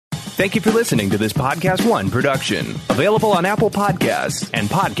Thank you for listening to this Podcast One production, available on Apple Podcasts and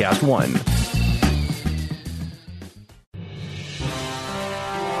Podcast One.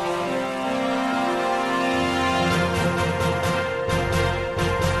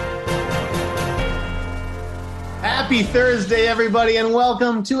 Happy Thursday, everybody, and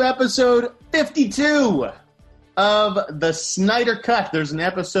welcome to episode 52 of the Sneider Cut. There's an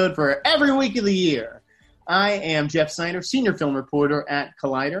episode for every week of the year. I am Jeff Sneider, senior film reporter at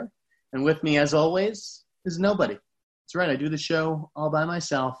Collider, and with me, as always, is nobody. That's right, I do the show all by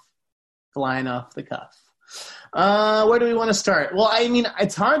myself, flying off the cuff. Where do we want to start? Well, I mean,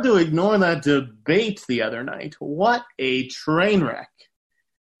 it's hard to ignore that debate the other night. What a train wreck.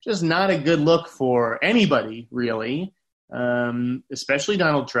 Just not a good look for anybody, really, especially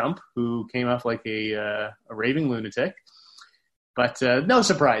Donald Trump, who came off like a raving lunatic. But no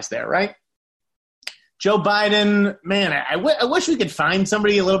surprise there, right? Joe Biden, man, I wish we could find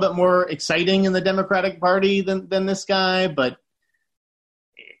somebody a little bit more exciting in the Democratic Party than this guy, but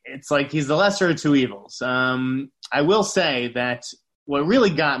it's like he's the lesser of two evils. I will say that what really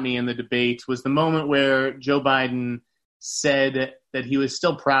got me in the debate was the moment where Joe Biden said that he was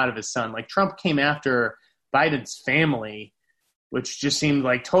still proud of his son. Like, Trump came after Biden's family, which just seemed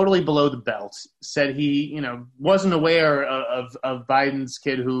like totally below the belt. Said he, wasn't aware of Biden's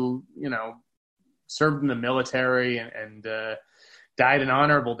kid who, served in the military and died an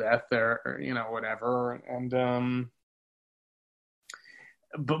honorable death or whatever. And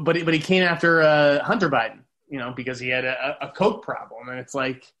but he came after Hunter Biden, because he had a coke problem, and it's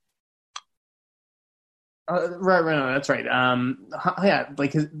like. Right, no, that's right.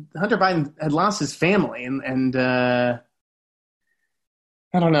 Like Hunter Biden had lost his family, and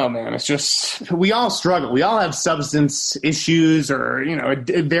I don't know, man. It's just we all struggle. We all have substance issues or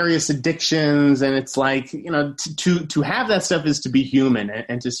various addictions, and it's like to have that stuff is to be human,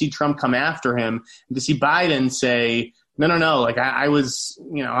 and to see Trump come after him, and to see Biden say no. Like I was,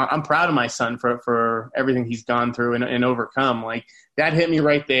 I'm proud of my son for everything he's gone through and overcome. Like that hit me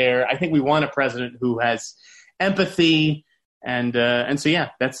right there. I think we want a president who has empathy, and so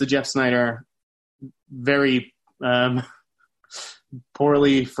yeah, that's the Jeff Sneider very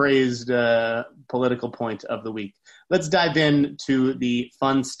poorly phrased political point of the week. Let's dive into the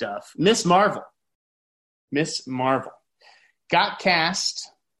fun stuff. Miss Marvel got cast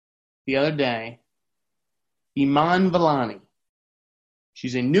the other day. Iman Vellani.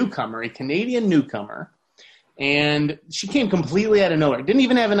 She's a newcomer, a Canadian newcomer, and she came completely out of nowhere. Didn't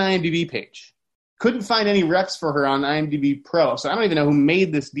even have an IMDb page. Couldn't find any recs for her on IMDb Pro, so I don't even know who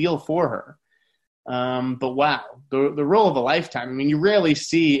made this deal for her. But wow, the role of a lifetime. I mean, you rarely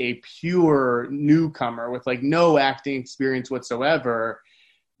see a pure newcomer with like no acting experience whatsoever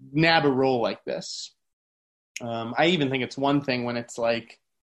nab a role like this. I even think it's one thing when it's like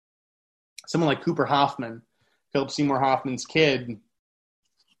someone like Cooper Hoffman, Philip Seymour Hoffman's kid,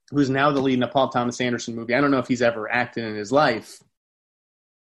 who's now the lead in a Paul Thomas Anderson movie. I don't know if he's ever acted in his life,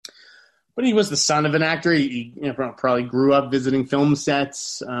 but he was the son of an actor. He probably grew up visiting film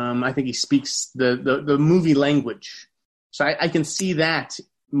sets. I think he speaks the movie language. So I can see that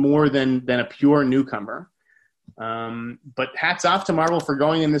more than a pure newcomer. But hats off to Marvel for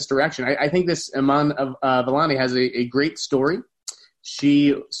going in this direction. I think this Iman Vellani has a great story.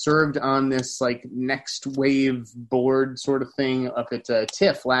 She served on this like next wave board sort of thing up at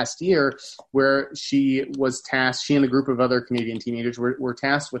TIFF last year, where she was tasked, she and a group of other Canadian teenagers were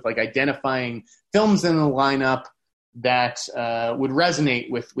tasked with like identifying films in the lineup that would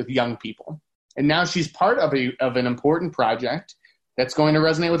resonate with young people. And now she's part of an important project that's going to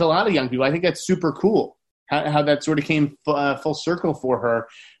resonate with a lot of young people. I think that's super cool how that sort of came full circle for her.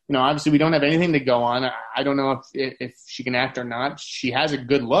 Obviously we don't have anything to go on. I don't know if she can act or not. She has a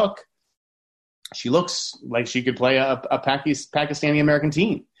good look. She looks like she could play a Pakistani-American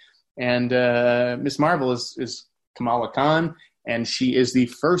teen. And Miss Marvel is Kamala Khan, and she is the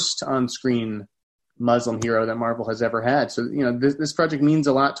first on-screen Muslim hero that Marvel has ever had. So, this project means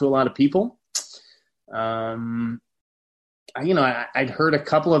a lot to a lot of people. I'd heard a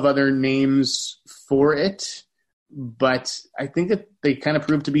couple of other names for it, but I think that they kind of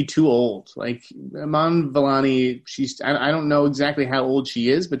proved to be too old. Like Iman Vellani, I don't know exactly how old she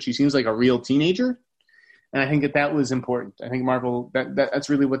is, but she seems like a real teenager. And I think that was important. I think Marvel, that's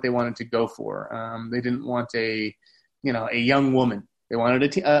really what they wanted to go for. They didn't want a young woman. They wanted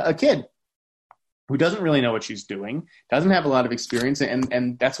a kid who doesn't really know what she's doing, doesn't have a lot of experience,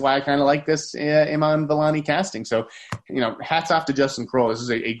 and that's why I kind of like this Iman Vellani casting. So, hats off to Justin Kroll. This is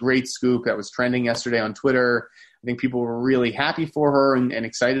a great scoop that was trending yesterday on Twitter. I think people were really happy for her and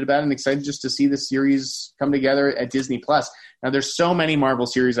excited about it, and excited just to see the series come together at Disney+. Now, there's so many Marvel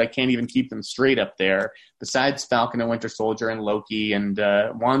series, I can't even keep them straight up there. Besides Falcon and Winter Soldier and Loki and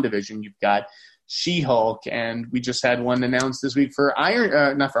WandaVision, you've got She-Hulk, and we just had one announced this week for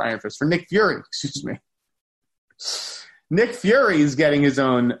for Nick Fury, excuse me. Nick Fury is getting his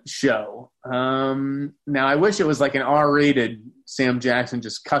own show. Now, I wish it was like an R-rated Sam Jackson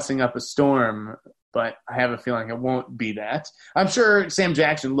just cussing up a storm, but I have a feeling it won't be that. I'm sure Sam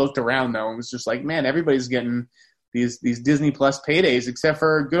Jackson looked around, though, and was just like, man, everybody's getting these Disney Plus paydays except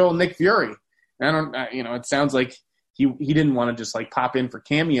for good old Nick Fury. And it sounds like he didn't want to just like pop in for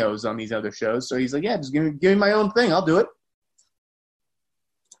cameos on these other shows. So he's like, yeah, just give me my own thing. I'll do it.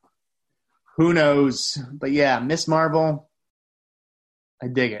 Who knows? But yeah, Miss Marvel, I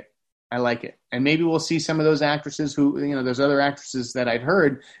dig it. I like it. And maybe we'll see some of those actresses who, those other actresses that I'd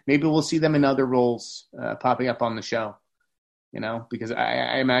heard, maybe we'll see them in other roles popping up on the show, because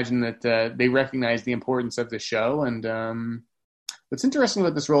I imagine that they recognize the importance of the show. And what's interesting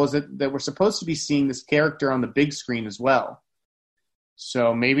about this role is that we're supposed to be seeing this character on the big screen as well.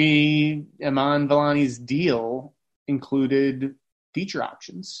 So maybe Iman Vellani's deal included feature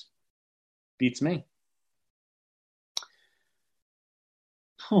options. Beats me.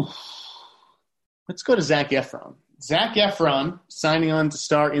 Let's go to Zac Efron. Zac Efron signing on to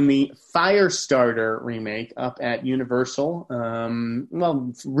star in the Firestarter remake up at Universal.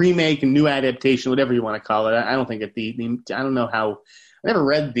 Remake and new adaptation, whatever you want to call it. I don't think I don't know how. I never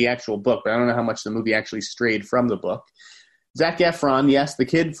read the actual book, but I don't know how much the movie actually strayed from the book. Zac Efron, yes, the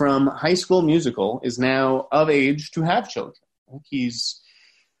kid from High School Musical, is now of age to have children. I think he's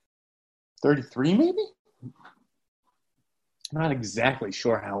 33, maybe? I'm not exactly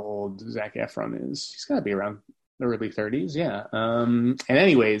sure how old Zac Efron is. He's got to be around the early 30s, yeah. In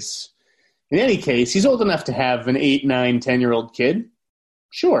any case, he's old enough to have an 8, 9, 10-year-old kid.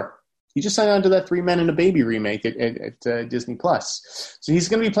 Sure. He just signed on to that 3 Men and a Baby remake at Disney+. So he's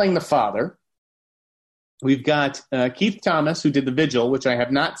going to be playing the father. We've got Keith Thomas, who did The Vigil, which I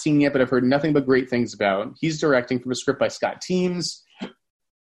have not seen yet, but I've heard nothing but great things about. He's directing from a script by Scott Teems.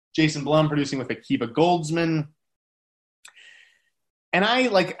 Jason Blum producing with Akiva Goldsman. And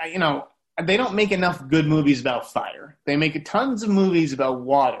they don't make enough good movies about fire. They make tons of movies about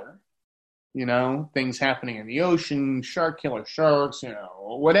water, things happening in the ocean, killer sharks,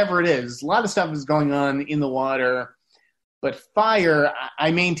 whatever it is. A lot of stuff is going on in the water. But fire,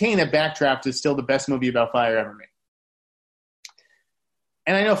 I maintain that Backdraft is still the best movie about fire ever made.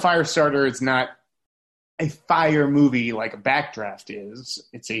 And I know Firestarter is not a fire movie like a Backdraft is.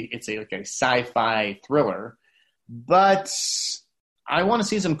 It's a sci-fi thriller. But I want to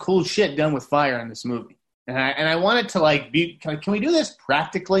see some cool shit done with fire in this movie. And I want it to be, can we do this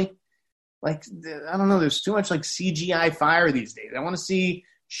practically? I don't know, there's too much CGI fire these days. I want to see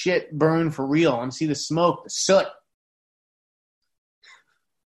shit burn for real. I want to see the smoke, the soot.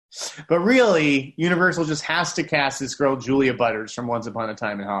 But really, Universal just has to cast this girl, Julia Butters, from Once Upon a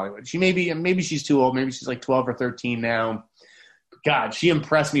Time in Hollywood. Maybe she's too old. Maybe she's 12 or 13 now. God, she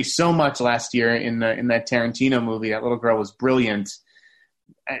impressed me so much last year in that Tarantino movie. That little girl was brilliant.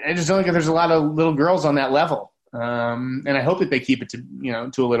 I just don't think there's a lot of little girls on that level. And I hope that they keep it to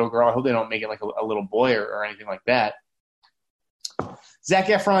a little girl. I hope they don't make it like a little boy or anything like that. Zac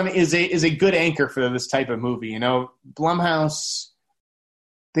Efron is a good anchor for this type of movie. Blumhouse,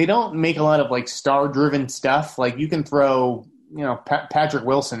 they don't make a lot of star-driven stuff. You can throw Patrick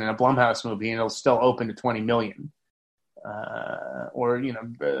Wilson in a Blumhouse movie and it'll still open to 20 million. Or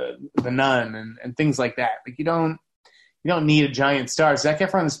The Nun and things like that. You don't need a giant star. Zac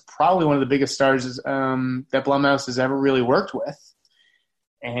Efron is probably one of the biggest stars that Blumhouse has ever really worked with,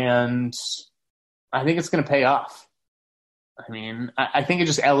 and I think it's going to pay off. I think it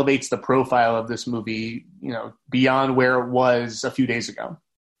just elevates the profile of this movie, beyond where it was a few days ago.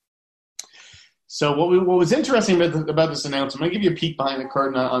 So what was interesting about this announcement, I'm going to give you a peek behind the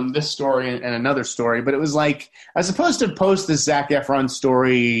curtain on this story and another story, but it was I was supposed to post this Zac Efron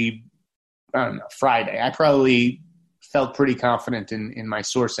story, I don't know, Friday. I probably felt pretty confident in my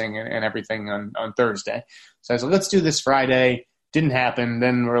sourcing and everything on Thursday. So I was like, let's do this Friday. Didn't happen.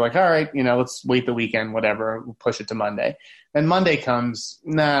 Then we're like, all right, let's wait the weekend, whatever. We'll push it to Monday. Then Monday comes,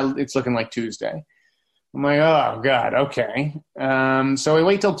 it's looking like Tuesday. I'm like, oh, God, okay. So I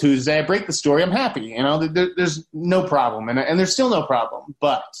wait till Tuesday. I break the story. I'm happy. There's no problem. And there's still no problem.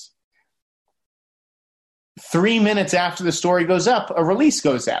 But 3 minutes after the story goes up, a release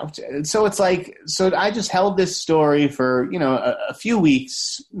goes out. So it's so I just held this story for, a few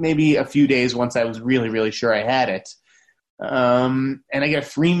weeks, maybe a few days once I was really, really sure I had it. And I get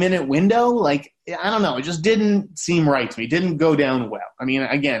a 3-minute window. I don't know. It just didn't seem right to me. It didn't go down well.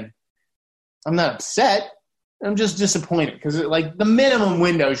 Again, I'm not upset. I'm just disappointed because like the minimum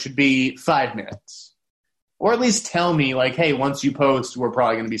window should be 5 minutes, or at least tell me like, hey, once you post, we're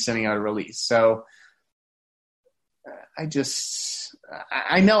probably going to be sending out a release. So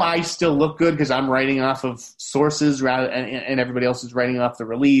I know I still look good because I'm writing off of sources and everybody else is writing off the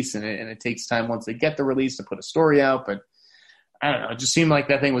release, and it takes time once they get the release to put a story out. But I don't know. It just seemed like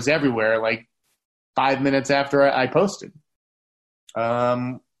that thing was everywhere like 5 minutes after I posted.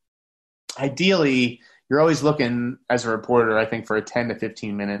 Ideally, you're always looking as a reporter, I think, for a 10 to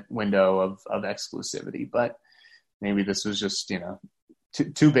 15 minute window of exclusivity, but maybe this was just,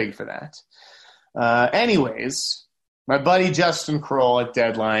 too big for that. Anyways, my buddy Justin Kroll at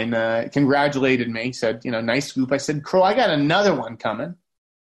Deadline congratulated me, said, nice scoop. I said, Kroll, I got another one coming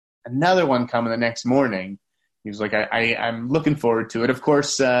the next morning. He was like, I'm looking forward to it. Of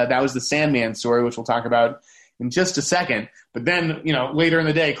course, that was the Sandman story, which we'll talk about in just a second. But then, later in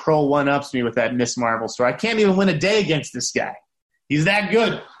the day, Kroll one-ups me with that Miss Marvel story. I can't even win a day against this guy. He's that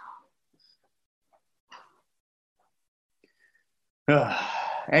good.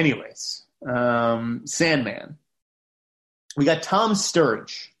 Anyways, Sandman. We got Tom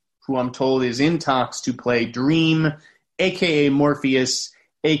Sturridge, who I'm told is in talks to play Dream, a.k.a. Morpheus,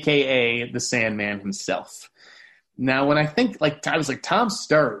 a.k.a. the Sandman himself. Now, when I think, I was like, Tom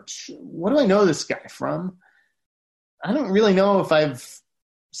Sturridge, what do I know this guy from? I don't really know if I've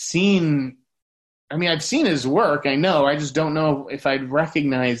seen his work, I know. I just don't know if I'd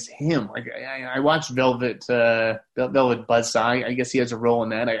recognize him. Like, I watched Velvet Buzzsaw. I guess he has a role in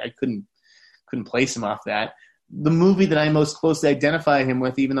that. I couldn't place him off that. The movie that I most closely identify him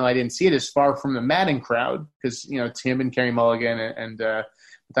with, even though I didn't see it, is Far From the Madding Crowd, because, it's him and Carey Mulligan and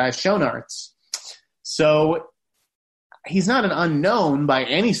Matthias Schoenaerts. So he's not an unknown by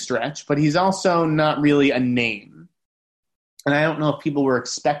any stretch, but he's also not really a name. And I don't know if people were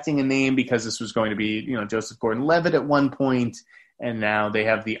expecting a name because this was going to be, Joseph Gordon-Levitt at one point, and now they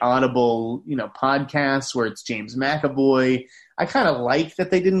have the Audible, podcast where it's James McAvoy. I kind of like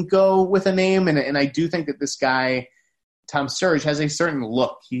that they didn't go with a name, and I do think that this guy, Tom Sturridge, has a certain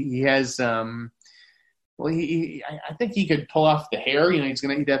look. He has, I think he could pull off the hair.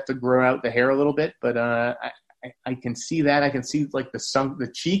 He'd have to grow out the hair a little bit, but I can see that. I can see like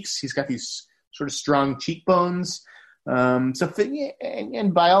the cheeks. He's got these sort of strong cheekbones. And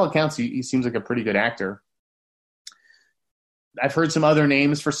by all accounts, he seems like a pretty good actor. I've heard some other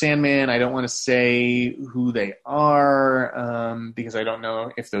names for Sandman. I don't want to say who they are because I don't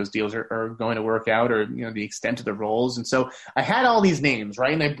know if those deals are going to work out or the extent of the roles. And so I had all these names,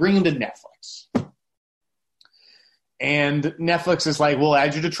 right? And I bring them to Netflix. And Netflix is like, we'll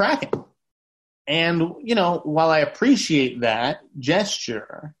add you to tracking. And, while I appreciate that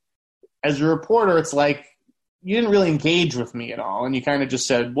gesture, as a reporter, it's like, you didn't really engage with me at all. And you kind of just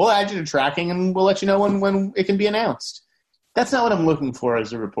said, we'll add you to tracking and we'll let you know when it can be announced. That's not what I'm looking for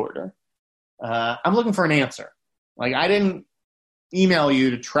as a reporter. I'm looking for an answer. Like, I didn't email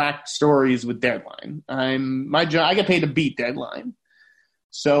you to track stories with Deadline. My job, I get paid to beat Deadline.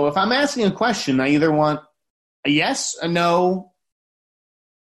 So if I'm asking a question, I either want a yes, a no,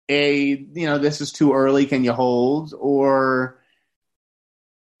 this is too early, can you hold, or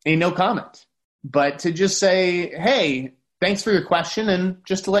a no comment. But to just say, hey, thanks for your question, and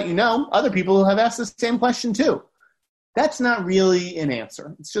just to let you know, other people have asked the same question too. That's not really an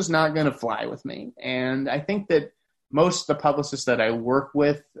answer. It's just not going to fly with me. And I think that most of the publicists that I work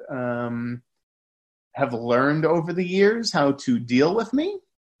with have learned over the years how to deal with me.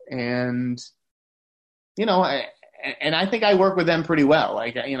 And, I think I work with them pretty well.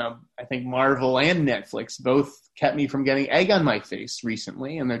 Like, I think Marvel and Netflix both kept me from getting egg on my face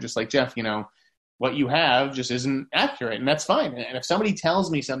recently. And they're just like, Jeff, what you have just isn't accurate. And that's fine. And if somebody tells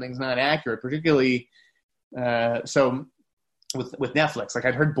me something's not accurate, particularly so with Netflix, like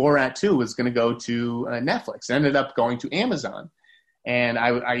I'd heard Borat 2 was going to go to Netflix. It ended up going to Amazon. And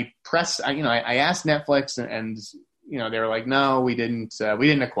I asked Netflix and they were like, no, we didn't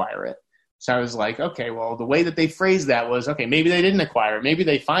acquire it. So I was like, okay, well, the way that they phrased that was, okay, maybe they didn't acquire it. Maybe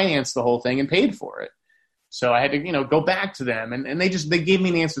they financed the whole thing and paid for it. So I had to, go back to them. And they gave me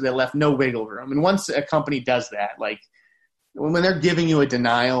an answer that left no wiggle room. And once a company does that, like when they're giving you a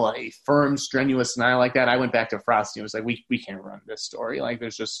denial, a firm, strenuous denial like that, I went back to Frosty and was like, we can't run this story. Like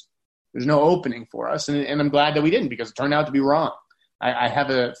there's no opening for us. And I'm glad that we didn't, because it turned out to be wrong. I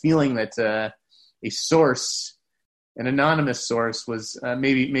have a feeling that a source, an anonymous source, was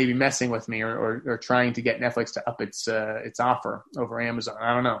maybe messing with me or trying to get Netflix to up its offer over Amazon.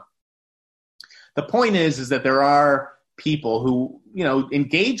 I don't know. The point is that there are people who,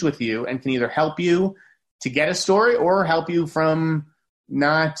 engage with you and can either help you to get a story or help you from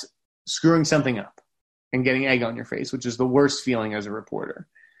not screwing something up. and getting egg on your face, which is the worst feeling as a reporter.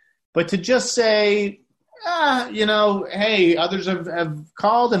 But to just say, hey, others have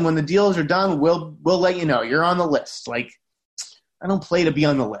called, and when the deals are done, we'll let you know. You're on the list. Like, I don't play to be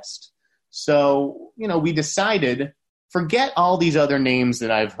on the list. So, we decided, forget all these other names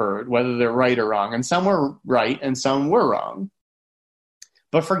that I've heard, whether they're right or wrong. And some were right and some were wrong.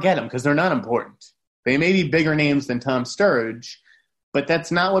 But forget them because they're not important. They may be bigger names than Tom Sturridge, but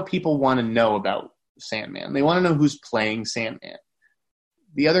that's not what people want to know about Sandman. They want to know who's playing Sandman.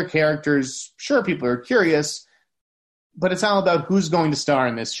 The other characters, sure, people are curious, but it's all about who's going to star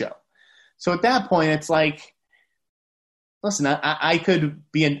in this show. So at that point, it's like, listen, I could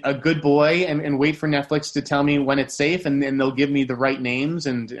be a good boy and wait for Netflix to tell me when it's safe, and they'll give me the right names,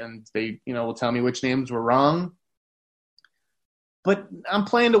 and they will tell me which names were wrong. But I'm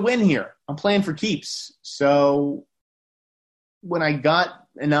playing to win here. I'm playing for keeps. So when I got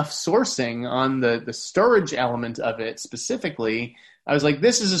enough sourcing on the Sturridge element of it specifically, I was like,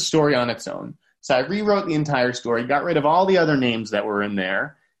 this is a story on its own. So I rewrote the entire story, got rid of all the other names that were in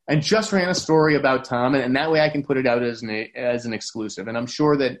there, and just ran a story about Tom, and that way I can put it out as an exclusive. And I'm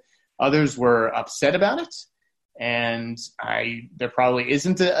sure that others were upset about it, and there probably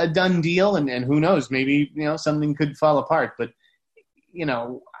isn't a done deal, and who knows, maybe something could fall apart. But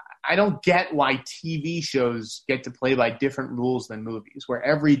I don't get why TV shows get to play by different rules than movies, where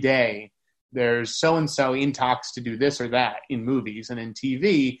every day there's so-and-so in talks to do this or that in movies, and in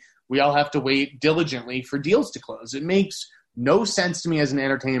TV, we all have to wait diligently for deals to close. It makes no sense to me as an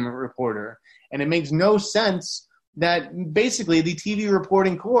entertainment reporter, and it makes no sense that basically the TV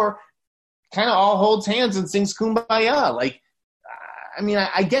reporting corps kind of all holds hands and sings Kumbaya. Like, I mean,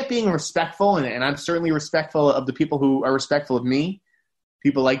 I get being respectful, and I'm certainly respectful of the people who are respectful of me,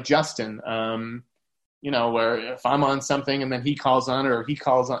 people like Justin, where if I'm on something and then he calls on it, or he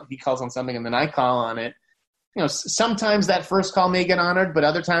calls on something and then I call on it, sometimes that first call may get honored, but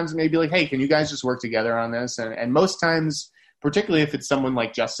other times it may be like, hey, can you guys just work together on this? And most times, particularly if it's someone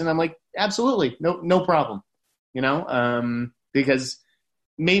like Justin, I'm like, absolutely, no problem, because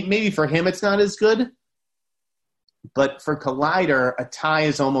maybe for him it's not as good, but for Collider, a tie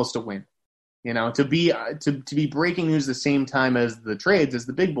is almost a win. To be breaking news the same time as the trades, as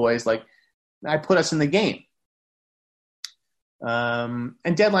the big boys, like, I put us in the game. And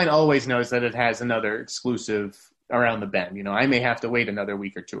Deadline always knows that it has another exclusive around the bend. I may have to wait another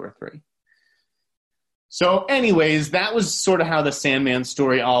week or 2 or 3. So anyways, that was sort of how the Sandman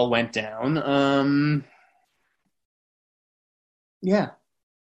story all went down. Yeah.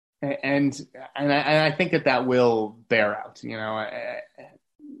 And I think that will bear out.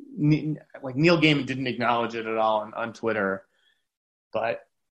 Like, Neil Gaiman didn't acknowledge it at all on Twitter, but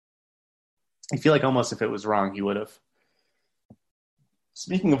I feel like almost if it was wrong, he would have.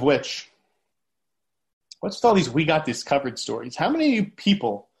 Speaking of which, what's with all these We Got This Covered stories? How many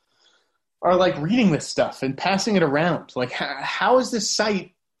people are, like, reading this stuff and passing it around? Like, how is this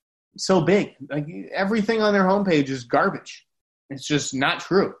site so big? Like, everything on their homepage is garbage. It's just not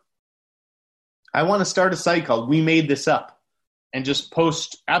true. I want to start a site called We Made This Up and just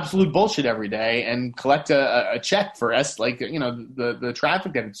post absolute bullshit every day and collect a check for the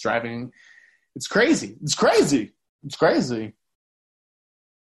traffic that it's driving. It's crazy. It's crazy. It's crazy.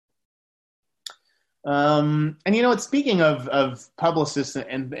 And speaking of publicists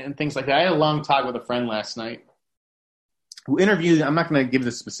and things like that, I had a long talk with a friend last night who interviewed, I'm not going to give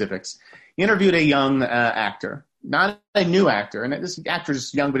the specifics, he interviewed a young actor, not a new actor, and this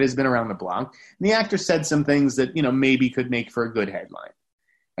actor's young but has been around the block, and the actor said some things that, maybe could make for a good headline.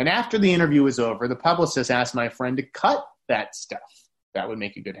 And after the interview was over, the publicist asked my friend to cut that stuff that would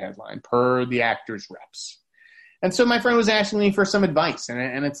make a good headline per the actor's reps. And so my friend was asking me for some advice,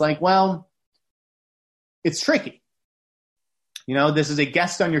 and it's like, well, it's tricky. This is a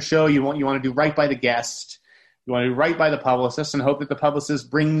guest on your show. You want to do right by the guest. You want to do right by the publicist and hope that the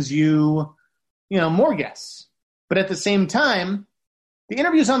publicist brings you, more guests. But at the same time, the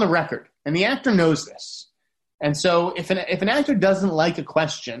interview's on the record, and the actor knows this. And so if an actor doesn't like a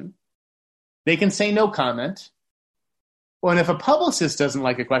question, they can say no comment. Well, and if a publicist doesn't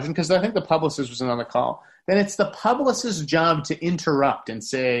like a question, because I think the publicist wasn't on the call, then it's the publicist's job to interrupt and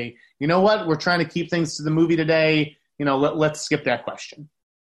say, you know what, we're trying to keep things to the movie today. Let's skip that question.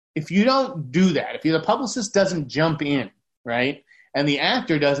 If you don't do that, if the publicist doesn't jump in, right, and the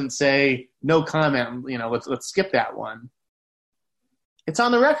actor doesn't say no comment, let's skip that one, it's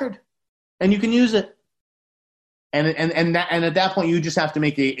on the record, and you can use it. And at that point, you just have to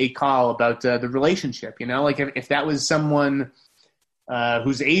make a call about the relationship. Like if that was someone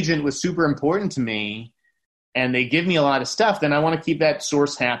whose agent was super important to me, and they give me a lot of stuff, then I want to keep that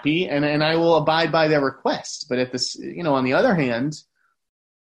source happy, and I will abide by their request. But at this, on the other hand,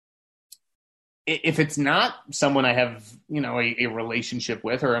 if it's not someone I have, a relationship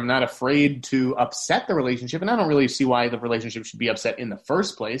with, or I'm not afraid to upset the relationship, and I don't really see why the relationship should be upset in the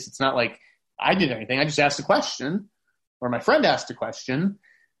first place. It's not like I did anything. I just asked a question, or my friend asked a question.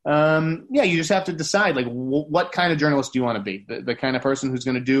 You just have to decide, like, what kind of journalist do you want to be? The kind of person who's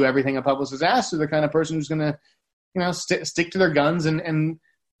going to do everything a publicist asks, or the kind of person who's going to, stick to their guns, and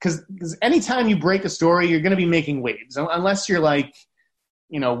because anytime you break a story, you're going to be making waves, unless you're like,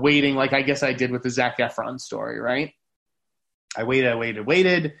 waiting, like I guess I did with the Zac Efron story, right? I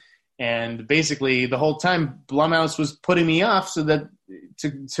waited, and basically the whole time Blumhouse was putting me off so that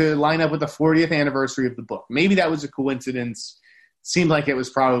to line up with the 40th anniversary of the book. Maybe that was a coincidence. Seemed like it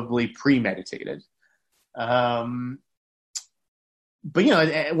was probably premeditated. But,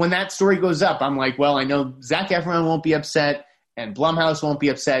 when that story goes up, I'm like, well, I know Zac Efron won't be upset, and Blumhouse won't be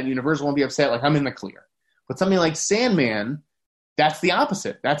upset, Universal won't be upset. Like, I'm in the clear. But something like Sandman, that's the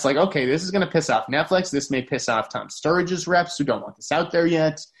opposite. That's like, okay, this is going to piss off Netflix. This may piss off Tom Sturridge's reps who don't want this out there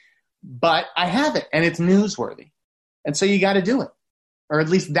yet. But I have it, and it's newsworthy. And so you got to do it. Or at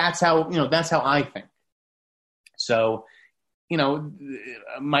least that's how I think. So,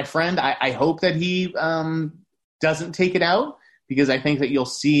 my friend, I hope that he doesn't take it out, because I think that you'll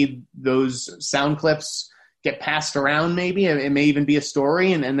see those sound clips get passed around maybe. It may even be a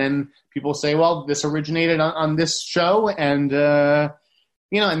story, and then people say, well, this originated on this show, and, and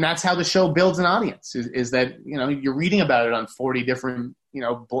that's how the show builds an audience, is that, you're reading about it on 40 different,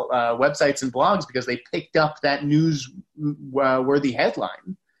 websites and blogs because they picked up that news-worthy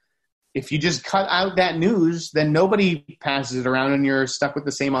headline. If you just cut out that news, then nobody passes it around, and you're stuck with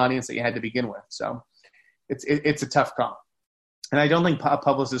the same audience that you had to begin with. So it's a tough call. And I don't think a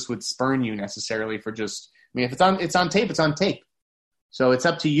publicist would spurn you necessarily for just, if it's on tape, it's on tape. So it's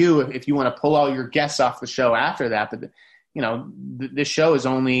up to you if you want to pull all your guests off the show after that. But, this show is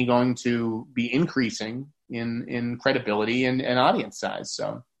only going to be increasing in credibility and audience size.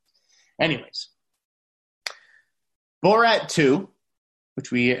 So anyways, Borat 2,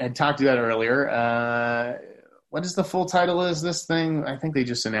 which we had talked about earlier. What is the full title of this thing? I think they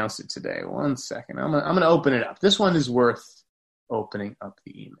just announced it today. 1 second. I'm gonna open it up. This one is worth opening up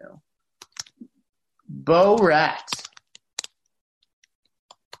the email. Borat.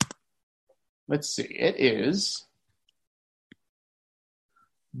 Let's see. It is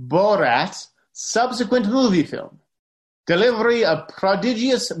Borat, subsequent movie film. Delivery of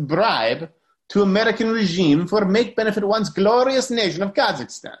prodigious bribe to American regime for make benefit once glorious nation of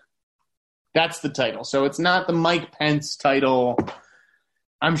Kazakhstan. That's the title. So it's not the Mike Pence title.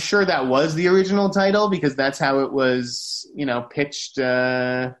 I'm sure that was the original title because that's how it was, pitched.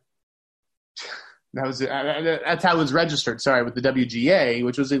 That's how it was registered. Sorry, with the WGA,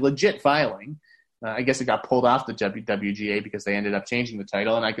 which was a legit filing. I guess it got pulled off the WGA because they ended up changing the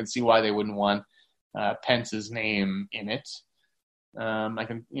title, and I can see why they wouldn't want Pence's name in it. I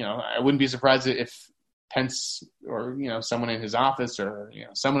wouldn't be surprised if Pence or, someone in his office or,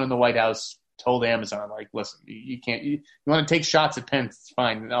 someone in the White House told Amazon, like, listen, you can't, you want to take shots at Pence, it's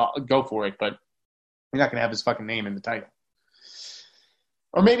fine, I'll go for it, but you're not going to have his fucking name in the title.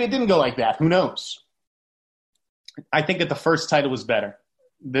 Or maybe it didn't go like that. Who knows? I think that the first title was better.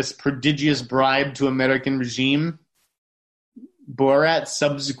 This prodigious bribe to American regime, Borat,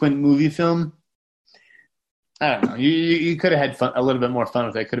 subsequent movie film. I don't know. You could have had a little bit more fun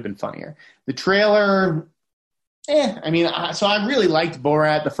with it. It could have been funnier. The trailer, so I really liked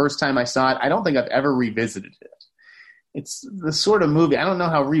Borat the first time I saw it. I don't think I've ever revisited it. It's the sort of movie, I don't know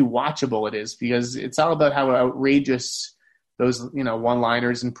how rewatchable it is because it's all about how outrageous those,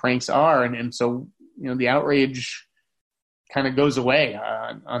 one-liners and pranks are. And so, the outrage kind of goes away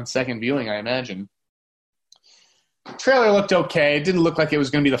on second viewing, I imagine. The trailer looked okay. It didn't look like it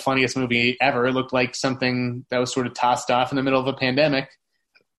was going to be the funniest movie ever. It looked like something that was sort of tossed off in the middle of a pandemic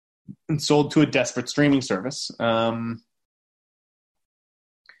and sold to a desperate streaming service. And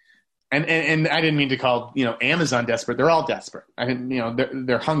I didn't mean to call, Amazon desperate. They're all desperate. I didn't,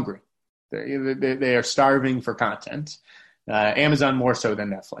 they're hungry. They are starving for content. Amazon more so than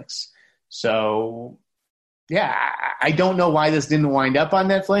Netflix. So, yeah, I don't know why this didn't wind up on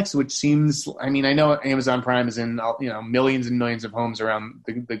Netflix, which seems, I know Amazon Prime is in, millions and millions of homes around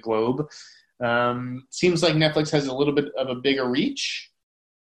the globe. Seems like Netflix has a little bit of a bigger reach.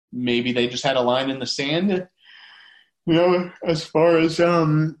 Maybe they just had a line in the sand, as far as,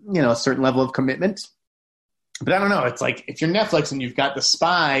 a certain level of commitment. But I don't know. It's like if you're Netflix and you've got The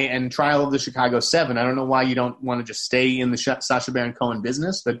Spy and Trial of the Chicago 7, I don't know why you don't want to just stay in the Sacha Baron Cohen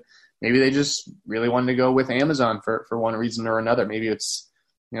business, but maybe they just really wanted to go with Amazon for one reason or another. Maybe it's,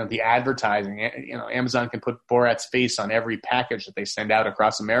 the advertising. Amazon can put Borat's face on every package that they send out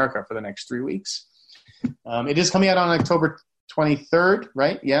across America for the next 3 weeks. It is coming out on October 23rd,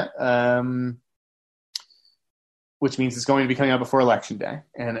 right? Yeah. Which means it's going to be coming out before Election Day.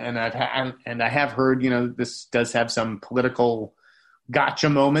 And I have heard, this does have some political gotcha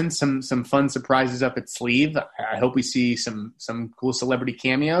moments, some fun surprises up its sleeve. I hope we see some cool celebrity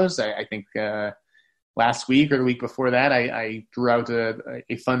cameos. I think last week or the week before that, I drew out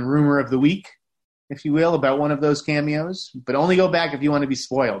a fun rumor of the week, if you will, about one of those cameos. But only go back if you want to be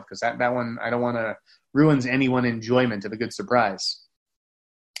spoiled, because that one, I don't want to ruins anyone's enjoyment of a good surprise.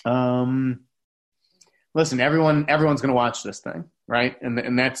 Listen, everyone's going to watch this thing, right?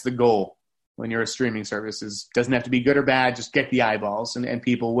 And that's the goal when you're a streaming service. Doesn't have to be good or bad, just get the eyeballs, and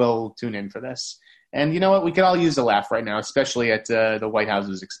people will tune in for this. And you know what? We could all use a laugh right now, especially at the White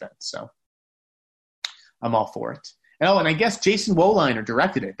House's expense. So I'm all for it. And I guess Jason Woliner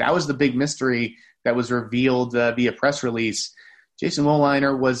directed it. That was the big mystery that was revealed via press release. Jason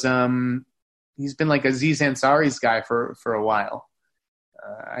Woliner was he's been like Aziz Ansari's guy for a while.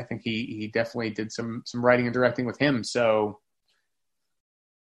 I think he definitely did some writing and directing with him. So,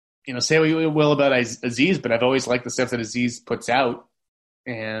 say what you will about Aziz, but I've always liked the stuff that Aziz puts out.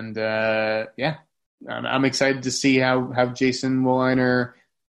 And I'm excited to see how Jason Woliner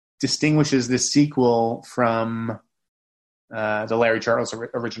distinguishes this sequel from the Larry Charles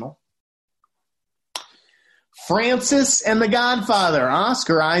original. Francis and the Godfather,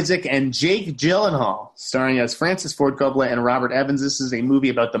 Oscar Isaac and Jake Gyllenhaal, starring as Francis Ford Coppola and Robert Evans. This is a movie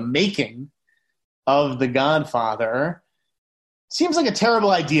about the making of The Godfather. Seems like a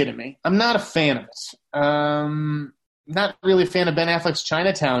terrible idea to me. I'm not a fan of it. Not really a fan of Ben Affleck's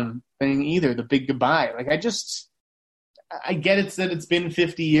Chinatown thing either, The Big Goodbye. I get it that it's been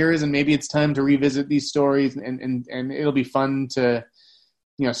 50 years and maybe it's time to revisit these stories, and it'll be fun to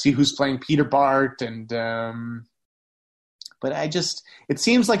see who's playing Peter Bart, but it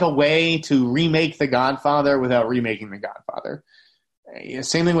seems like a way to remake The Godfather without remaking The Godfather.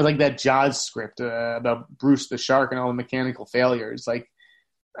 Same thing with like that Jaws script about Bruce the Shark and all the mechanical failures. I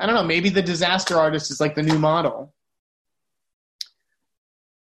don't know, maybe The Disaster Artist is like the new model.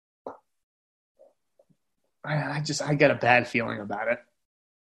 I got a bad feeling about it.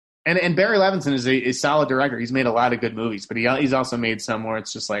 And Barry Levinson is a solid director. He's made a lot of good movies, but he's also made some where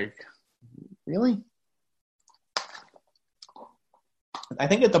it's just like, really? I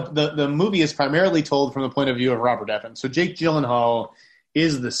think that the movie is primarily told from the point of view of Robert Evans. So Jake Gyllenhaal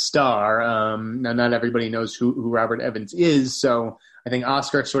is the star. Now, not everybody knows who Robert Evans is, so I think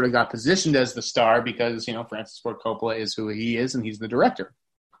Oscar sort of got positioned as the star because, Francis Ford Coppola is who he is, and he's the director.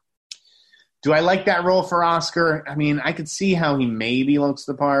 Do I like that role for Oscar? I mean, I could see how he maybe looks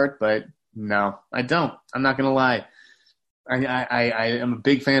the part, but no, I don't. I'm not going to lie. I am a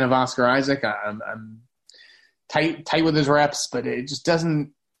big fan of Oscar Isaac. I'm tight with his reps, but it just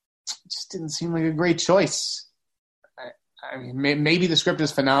didn't seem like a great choice. I mean, maybe the script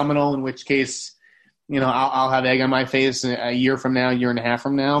is phenomenal, in which case, I'll have egg on my face a year from now, year and a half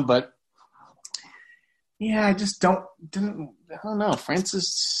from now, but yeah, I just I don't know.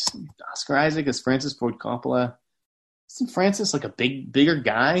 Oscar Isaac is Francis Ford Coppola. Isn't Francis like a bigger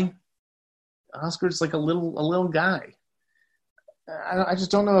guy? Oscar's like a little guy. I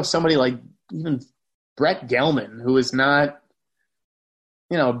just don't know if somebody like even Brett Gelman, who is not,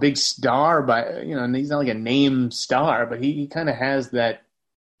 a big star and he's not like a name star, but he kind of has that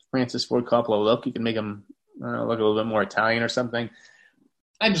Francis Ford Coppola look. You can make him, look a little bit more Italian or something.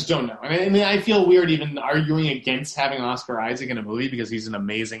 I just don't know. I mean, I feel weird even arguing against having Oscar Isaac in a movie because he's an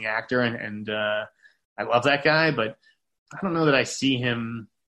amazing actor and I love that guy, but I don't know that I see him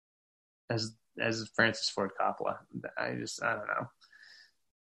as Francis Ford Coppola. I don't know.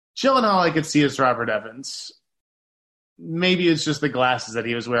 Gyllenhaal I could see as Robert Evans. Maybe it's just the glasses that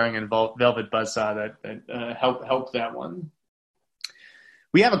he was wearing in Velvet Buzzsaw that helped that one.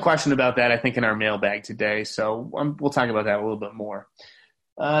 We have a question about that, I think, in our mailbag today, so we'll talk about that a little bit more.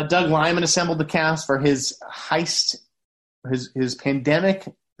 Doug Liman assembled the cast for his heist, his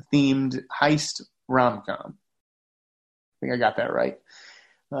pandemic-themed heist rom-com. I think I got that right.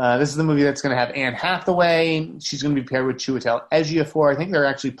 This is the movie that's going to have Anne Hathaway. She's going to be paired with Chiwetel Ejiofor. I think they're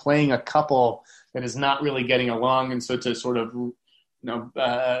actually playing a couple that is not really getting along, and so to sort of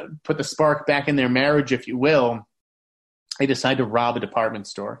put the spark back in their marriage, if you will, they decide to rob a department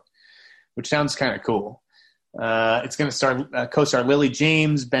store, which sounds kind of cool. It's going to co-star Lily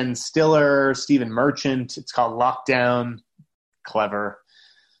James, Ben Stiller, Stephen Merchant. It's called Lockdown. Clever.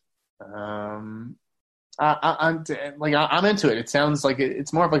 I'm into it. It sounds like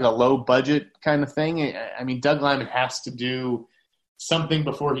it's more of like a low budget kind of thing. I mean, Doug Liman has to do something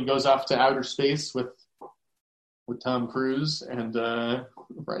before he goes off to outer space with Tom Cruise, and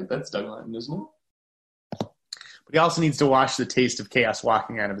right, that's Doug Liman, isn't it? But he also needs to wash the taste of chaos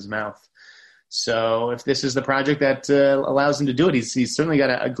walking out of his mouth. So if this is the project that allows him to do it, he's certainly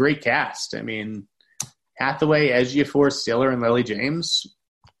got a great cast. I mean, Hathaway, Ejiofor, Stiller, and Lily James.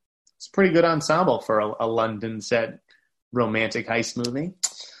 It's a pretty good ensemble for a London set romantic heist movie.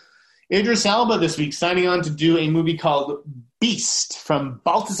 Idris Elba this week signing on to do a movie called Beast from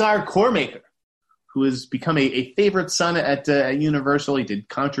Balthazar Kormaker, who has become a favorite son at Universal. He did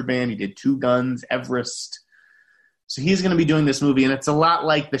Contraband, he did Two Guns, Everest. So he's going to be doing this movie, and it's a lot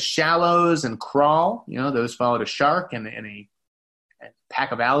like The Shallows and Crawl. You know, those followed a shark and a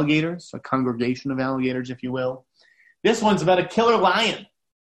pack of alligators, a congregation of alligators, if you will. This one's about a killer lion.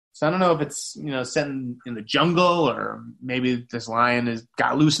 So I don't know if it's, set in the jungle, or maybe this lion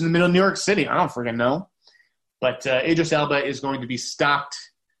got loose in the middle of New York City. I don't freaking know. But Idris Elba is going to be stalked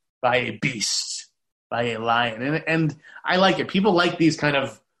by a beast, by a lion. And I like it. People like these kind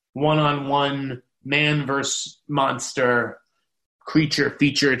of one-on-one man versus monster creature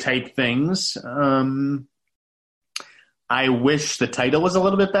feature type things. I wish the title was a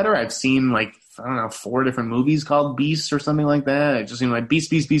little bit better. I've seen 4 different movies called Beast or something like that. It just seemed like Beast,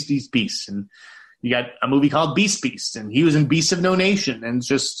 Beast, Beast, Beast, Beast. And you got a movie called Beast, Beast, and he was in Beast of No Nation. And it's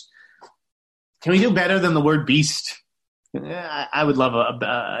just, can we do better than the word Beast? I would love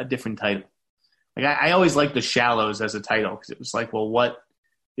a different title. I always liked The Shallows as a title, because it was like, well, what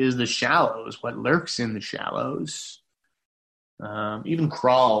is The Shallows? What lurks in The Shallows? Even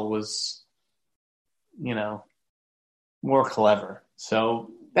Crawl was, more clever.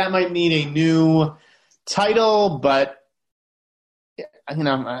 So that might need a new title, but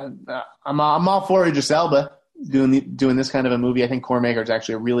I'm all for Idris Elba doing this kind of a movie. I think Kormaker is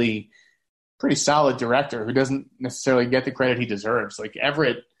actually a really pretty solid director who doesn't necessarily get the credit he deserves. Like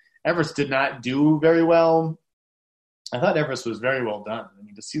Everest did not do very well. I thought Everest was very well done. I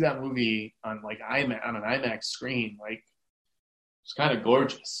mean, to see that movie on on an IMAX screen, it's kind of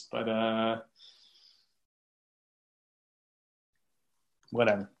gorgeous. But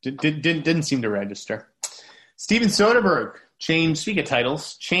whatever. Didn't seem to register. Steven Soderbergh changed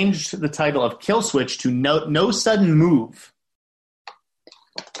the title of Kill Switch to No Sudden Move.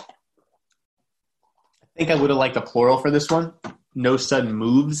 I think I would have liked a plural for this one. No Sudden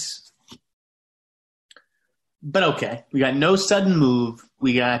Moves. But okay. We got No Sudden Move.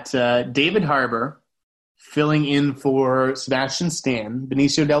 We got David Harbour filling in for Sebastian Stan.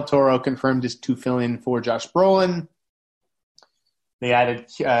 Benicio del Toro confirmed to fill in for Josh Brolin. They added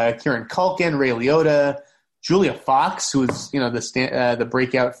Kieran Culkin, Ray Liotta, Julia Fox, who was the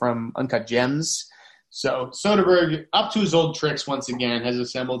breakout from Uncut Gems. So Soderbergh, up to his old tricks once again, has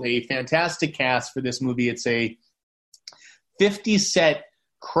assembled a fantastic cast for this movie. It's a 50-set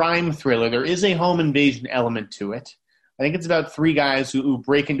crime thriller. There is a home invasion element to it. I think it's about 3 guys who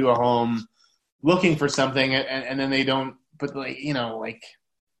break into a home looking for something, and then they don't. But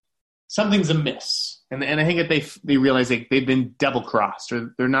something's amiss. And I think that they realize they've been double-crossed,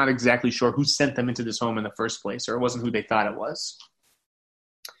 or they're not exactly sure who sent them into this home in the first place, or it wasn't who they thought it was.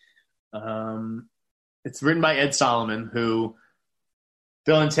 It's written by Ed Solomon, who,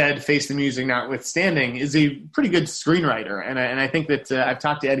 Bill and Ted Face the Music notwithstanding, is a pretty good screenwriter. And I think that I've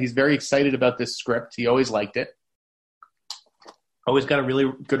talked to Ed. He's very excited about this script. He always liked it. Always got a really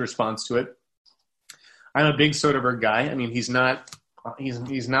good response to it. I'm a big Soderbergh guy. I mean, he's not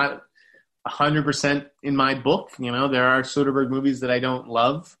 100% in my book. There are Soderbergh movies that I don't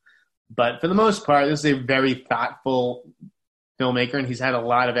love, but for the most part, this is a very thoughtful filmmaker, and he's had a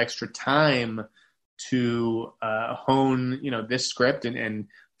lot of extra time to hone, this script and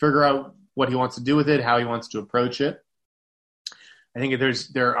figure out what he wants to do with it, how he wants to approach it. I think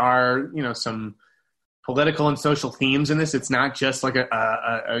there are, some political and social themes in this. It's not just like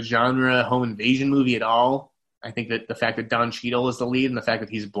a genre home invasion movie at all. I think that the fact that Don Cheadle is the lead and the fact that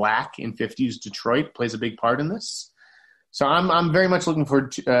he's black in 50s Detroit plays a big part in this. So I'm very much looking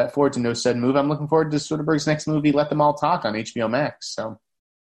forward to No Sudden Move. I'm looking forward to Soderbergh's next movie, Let Them All Talk, on HBO Max. So,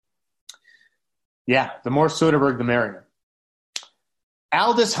 yeah, the more Soderbergh, the merrier.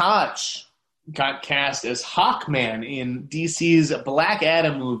 Aldous Hodge got cast as Hawkman in DC's Black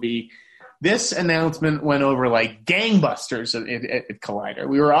Adam movie. This announcement went over like gangbusters at Collider.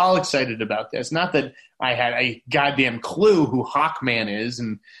 We were all excited about this. Not that I had a goddamn clue who Hawkman is.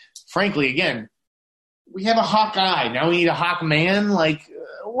 And frankly, again, we have a Hawkeye. Now we need a Hawkman.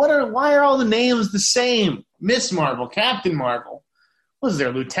 Why are all the names the same? Miss Marvel, Captain Marvel. Was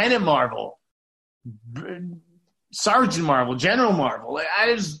there Lieutenant Marvel? Sergeant Marvel, General Marvel.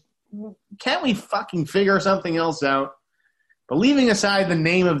 Can't we fucking figure something else out? But leaving aside the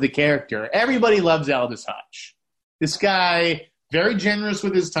name of the character, everybody loves Aldous Hodge. This guy, very generous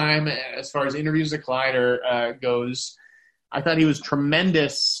with his time as far as interviews with Collider goes. I thought he was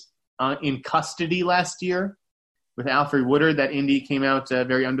tremendous in Custody last year with Alfred Woodard. That indie came out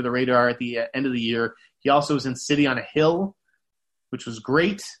very under the radar at the end of the year. He also was in City on a Hill, which was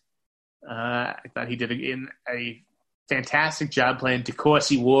great. I thought he did a fantastic job playing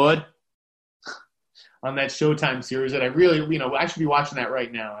DeCourcy Ward on that Showtime series that I really, I should be watching that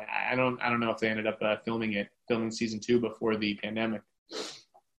right now. I don't know if they ended up filming season 2 before the pandemic.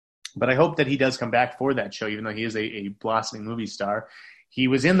 But I hope that he does come back for that show, even though he is a blossoming movie star. He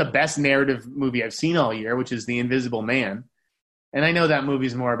was in the best narrative movie I've seen all year, which is The Invisible Man. And I know that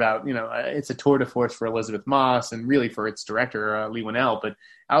movie's more about, it's a tour de force for Elizabeth Moss and really for its director, Lee Winnell. But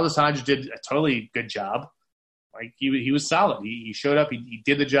Aldous Hodge did a totally good job. Like, he was solid. He showed up. He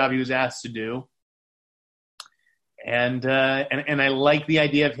did the job he was asked to do. And I like the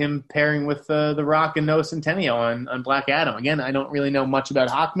idea of him pairing with The Rock and Noah Centineo on Black Adam. Again, I don't really know much about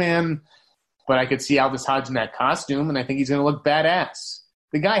Hawkman, but I could see Aldous Hodge in that costume, and I think he's going to look badass.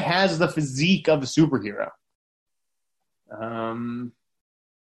 The guy has the physique of a superhero. I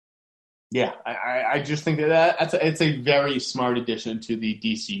just think it's a very smart addition to the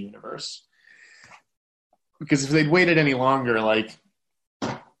DC universe. Because if they'd waited any longer, like,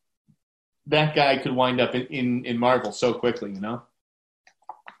 that guy could wind up in Marvel so quickly,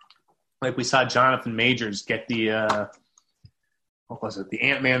 Like we saw Jonathan Majors get the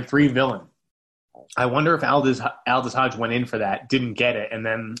Ant-Man 3 villain. I wonder if Aldous Hodge went in for that, didn't get it, and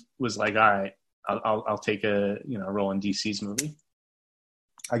then was like, all right, I'll take a role in DC's movie.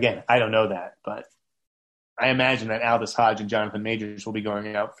 Again, I don't know that, but I imagine that Aldous Hodge and Jonathan Majors will be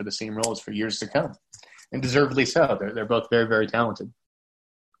going out for the same roles for years to come, and deservedly so. They're both very, very talented.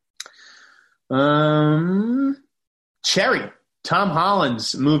 Cherry, Tom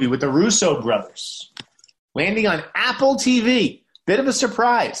Holland's movie with the Russo brothers, landing on Apple TV. Bit of a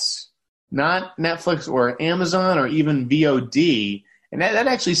surprise. Not Netflix or Amazon or even VOD. And that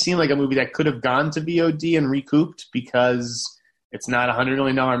actually seemed like a movie that could have gone to VOD and recouped because it's not a $100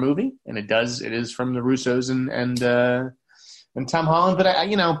 million movie, and it is from the Russos and Tom Holland. But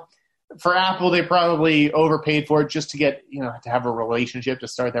for Apple, they probably overpaid for it just to get to have a relationship, to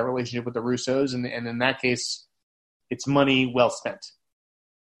start that relationship with the Russos, and in that case, it's money well spent.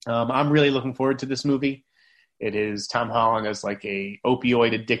 I'm really looking forward to this movie. It is Tom Holland as like a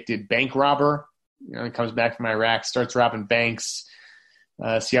opioid addicted bank robber. He comes back from Iraq, starts robbing banks.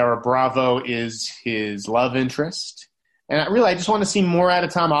 Ciara Bravo is his love interest. And I just want to see more out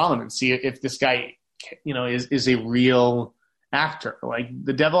of Tom Holland and see if this guy, is a real actor. Like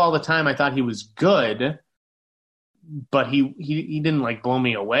The Devil All the Time, I thought he was good, but he didn't like blow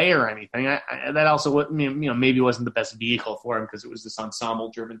me away or anything. That also, maybe wasn't the best vehicle for him because it was this ensemble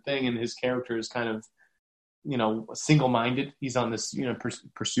driven thing, and his character is kind of, single-minded. He's on this,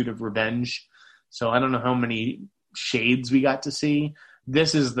 pursuit of revenge. So I don't know how many shades we got to see.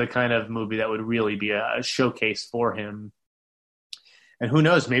 This is the kind of movie that would really be a showcase for him. And who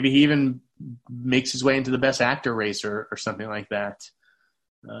knows, maybe he even makes his way into the best actor race or something like that.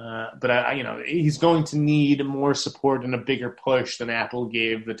 But he's going to need more support and a bigger push than Apple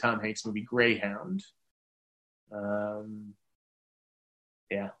gave the Tom Hanks movie Greyhound.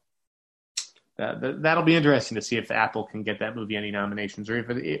 That'll be interesting to see if Apple can get that movie any nominations or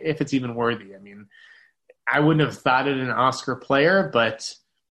if it's even worthy. I mean, I wouldn't have thought it an Oscar player, but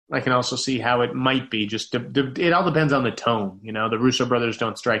I can also see how it might be. Just it all depends on the tone. The Russo brothers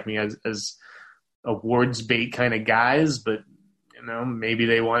don't strike me as awards bait kind of guys, but maybe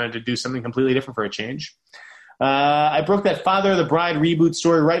they wanted to do something completely different for a change. I broke that Father of the Bride reboot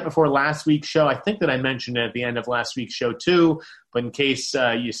story right before last week's show. I think that I mentioned it at the end of last week's show too, but in case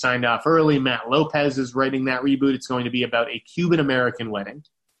you signed off early, Matt Lopez is writing that reboot. It's going to be about a Cuban-American wedding.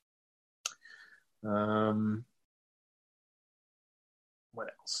 What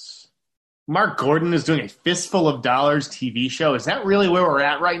else? Mark Gordon is doing a Fistful of Dollars TV show. Is that really where we're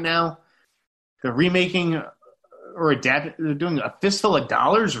at right now? They're remaking or they're doing a Fistful of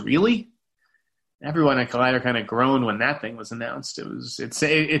Dollars? Really? Everyone at Collider kind of groaned when that thing was announced.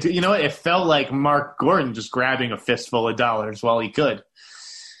 It felt like Mark Gordon just grabbing a fistful of dollars while he could.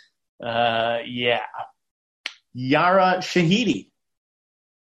 Yara Shahidi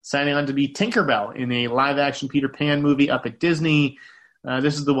signing on to be Tinkerbell in a live-action Peter Pan movie up at Disney.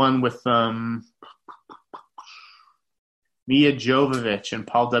 This is the one with Mia Jovovich and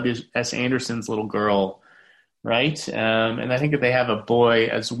Paul W.S. Anderson's little girl. right? And I think that they have a boy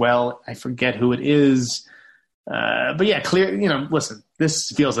as well. I forget who it is. But yeah, clear, listen,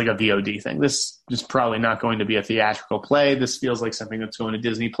 this feels like a VOD thing. This is probably not going to be a theatrical play. This feels like something that's going to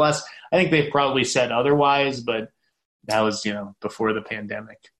Disney Plus. I think they've probably said otherwise, but that was, before the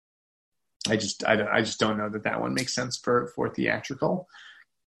pandemic. I just don't know that one makes sense for theatrical,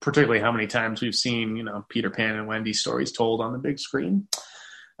 particularly how many times we've seen, Peter Pan and Wendy stories told on the big screen.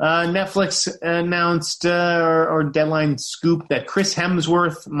 Netflix announced or deadline scoop that Chris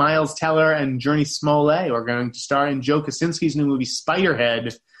Hemsworth, Miles Teller, and Journey Smollett are going to star in Joe Kosinski's new movie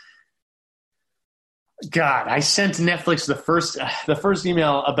Spiderhead. God, I sent Netflix the first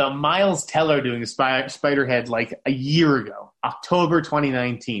email about Miles Teller doing Spiderhead like a year ago, October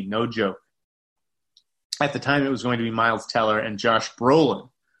 2019. No joke. At the time, it was going to be Miles Teller and Josh Brolin.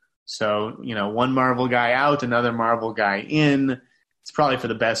 So, one Marvel guy out, another Marvel guy in. It's probably for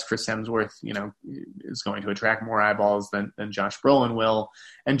the best. Chris Hemsworth, is going to attract more eyeballs than Josh Brolin will.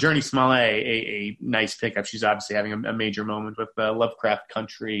 And Journey Smollett, a nice pickup. She's obviously having a major moment with Lovecraft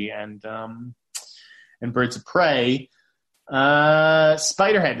Country and Birds of Prey.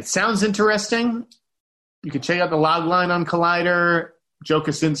 Spiderhead. It sounds interesting. You can check out the log line on Collider. Joe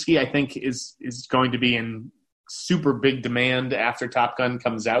Kosinski, I think, is going to be in super big demand after Top Gun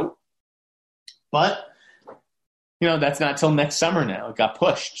comes out. But, that's not till next summer now. It got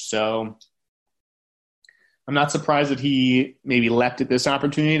pushed. So I'm not surprised that he maybe leapt at this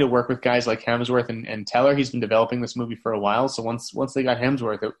opportunity to work with guys like Hemsworth and Teller. He's been developing this movie for a while. So once they got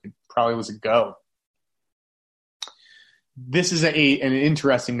Hemsworth, it probably was a go. This is an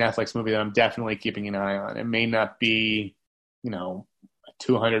interesting Netflix movie that I'm definitely keeping an eye on. It may not be, a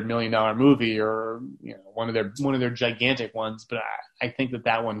 $200 million movie or one of their gigantic ones, but I think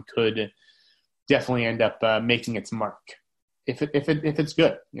that one could definitely end up making its mark if it's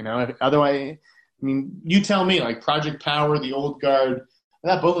good. Otherwise, you tell me. Like Project Power, The Old Guard, I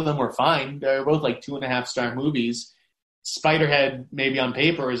thought both of them were fine. They're both like 2.5-star movies. Spiderhead, maybe on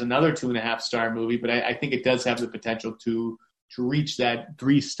paper, is another 2.5-star movie, but I think it does have the potential to reach that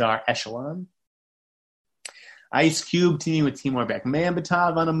 3-star echelon. Ice Cube teaming with Timur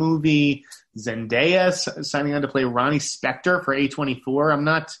Bekmambetov on a movie. Zendaya signing on to play Ronnie Spector for A24. I'm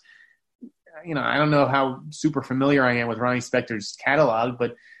not, I don't know how super familiar I am with Ronnie Spector's catalog,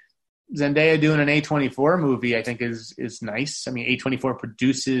 but Zendaya doing an A24 movie I think is nice. A24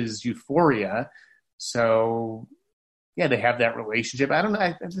 produces Euphoria, so yeah, they have that relationship. I don't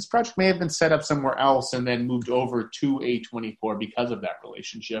know. This project may have been set up somewhere else and then moved over to A24 because of that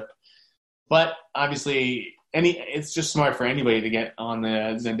relationship. But obviously, it's just smart for anybody to get on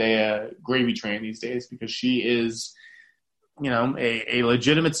the Zendaya gravy train these days because she is, a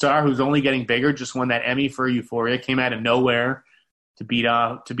legitimate star who's only getting bigger. Just won that Emmy for Euphoria, came out of nowhere to beat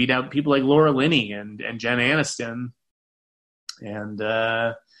out people like Laura Linney and Jen Aniston, and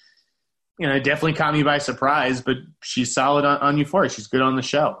it definitely caught me by surprise. But she's solid on Euphoria. She's good on the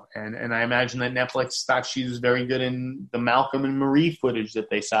show, and I imagine that Netflix thought she was very good in the Malcolm and Marie footage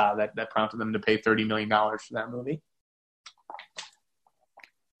that they saw that prompted them to pay $30 million for that movie.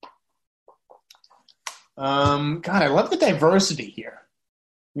 God, I love the diversity here.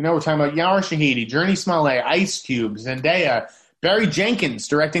 We're talking about Yara Shahidi, Journey Smollett, Ice Cube, Zendaya, Barry Jenkins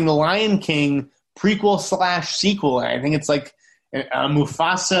directing the Lion King prequel/sequel. I think it's like a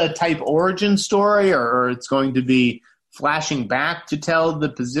Mufasa type origin story, or it's going to be flashing back to tell the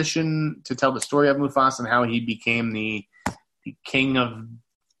story of Mufasa and how he became the king of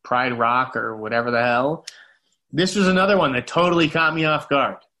Pride Rock or whatever the hell. This was another one that totally caught me off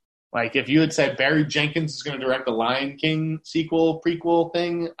guard. Like if you had said Barry Jenkins is going to direct the Lion King prequel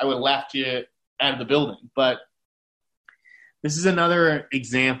thing, I would have laughed you out of the building. But this is another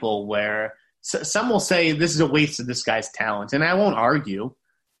example where some will say this is a waste of this guy's talent, and I won't argue.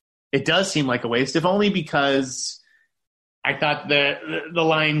 It does seem like a waste, if only because I thought the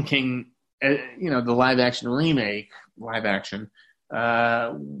Lion King, the live action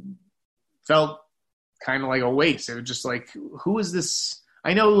felt kind of like a waste. It was just like, who is this?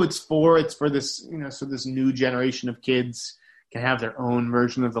 I know who it's for. It's for this, so this new generation of kids can have their own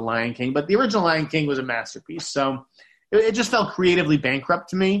version of the Lion King. But the original Lion King was a masterpiece, so it just felt creatively bankrupt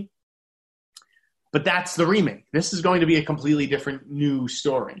to me. But that's the remake. This is going to be a completely different new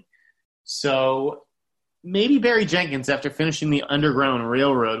story. So maybe Barry Jenkins, after finishing the Underground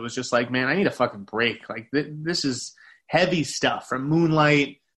Railroad, was just like, man, I need a fucking break. Like, this is heavy stuff, from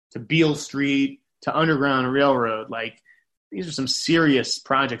Moonlight to Beale Street to Underground Railroad. Like, these are some serious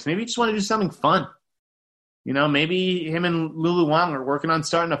projects. Maybe you just want to do something fun. Maybe him and Lulu Wang are working on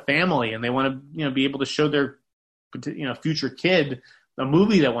starting a family, and they want to, be able to show their, future kid a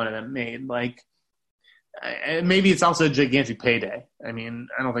movie that one of them made. Like, maybe it's also a gigantic payday. I mean,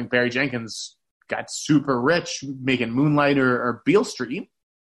 I don't think Barry Jenkins got super rich making Moonlight or Beale Street.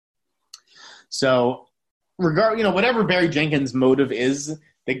 So, whatever Barry Jenkins' motive is,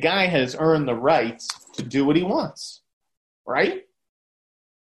 the guy has earned the right to do what he wants, right?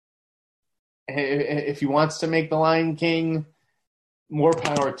 If he wants to make The Lion King, more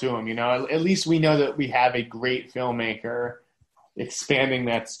power to him. At least we know that we have a great filmmaker expanding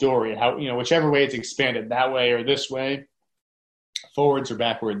that story. How whichever way it's expanded, that way or this way, forwards or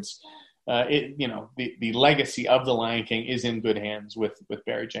backwards, the legacy of The Lion King is in good hands with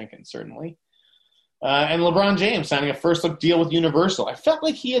Barry Jenkins, certainly. And LeBron James signing a first look deal with Universal. I felt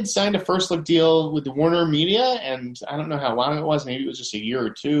like he had signed a first look deal with the Warner Media, and I don't know how long it was. Maybe it was just a year or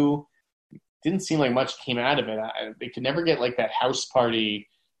two. Didn't seem like much came out of it. They could never get like that House Party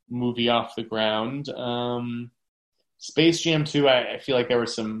movie off the ground. Space Jam 2, I feel like there were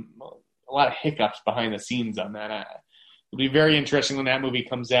a lot of hiccups behind the scenes on that. It'll be very interesting when that movie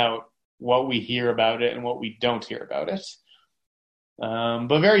comes out, what we hear about it and what we don't hear about it.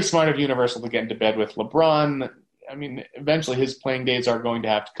 But very smart of Universal to get into bed with LeBron. I mean, eventually his playing days are going to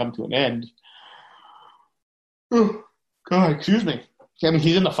have to come to an end. Oh, God, excuse me. I mean,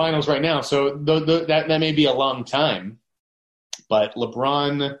 he's in the finals right now, so that may be a long time. But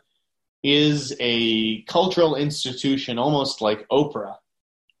LeBron is a cultural institution, almost like Oprah.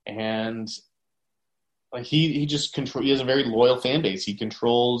 And like he has a very loyal fan base. He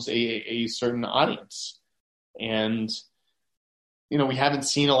controls a certain audience. And we haven't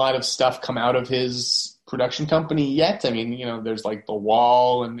seen a lot of stuff come out of his production company yet. I mean, there's like The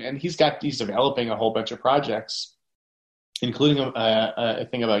Wall, and he's developing a whole bunch of projects, including a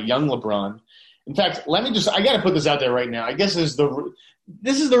thing about young LeBron. In fact, I got to put this out there right now. I guess this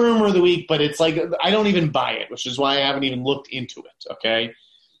is the rumor of the week, but it's like I don't even buy it, which is why I haven't even looked into it, okay?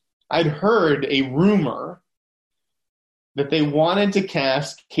 I'd heard a rumor that they wanted to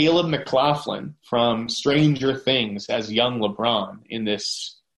cast Caleb McLaughlin from Stranger Things as young LeBron in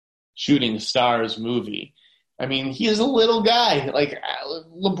this Shooting Stars movie. I mean, he is a little guy. Like,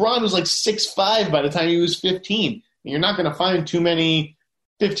 LeBron was like 6'5" by the time he was 15. You're not going to find too many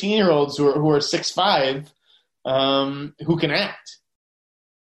 15-year-olds who are 6'5" who can act.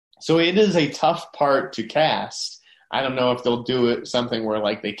 So it is a tough part to cast. I don't know if they'll do something where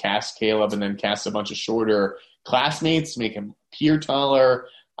like they cast Caleb and then cast a bunch of shorter classmates, make him appear taller.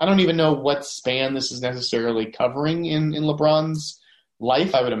 I don't even know what span this is necessarily covering in LeBron's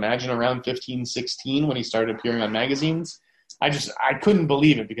life. I would imagine around 15, 16 when he started appearing on magazines. I couldn't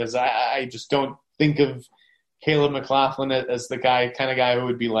believe it because I just don't think of Caleb McLaughlin as the kind of guy who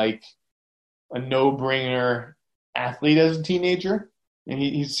would be like a no-brainer athlete as a teenager. And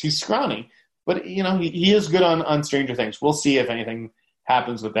he's scrawny. But, he is good on Stranger Things. We'll see if anything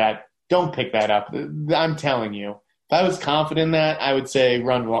happens with that. Don't pick that up. I'm telling you. If I was confident in that, I would say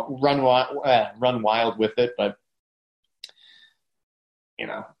run wild with it. But,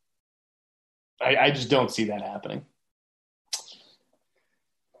 I just don't see that happening.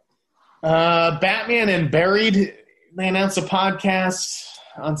 Batman and Buried, they announced a podcast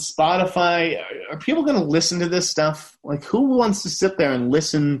on Spotify. Are people going to listen to this stuff? Like, who wants to sit there and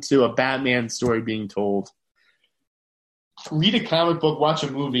listen to a Batman story being told? Read a comic book, watch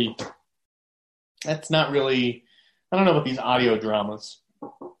a movie. That's not really... I don't know about these audio dramas.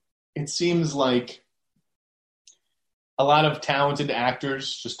 It seems like a lot of talented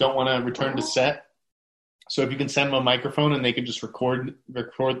actors just don't want to return to set. So if you can send them a microphone and they can just record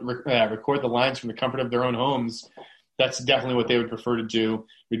the lines from the comfort of their own homes, that's definitely what they would prefer to do.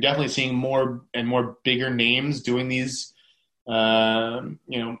 You're definitely seeing more and more bigger names doing these,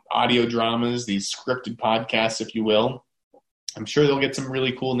 audio dramas, these scripted podcasts, if you will. I'm sure they'll get some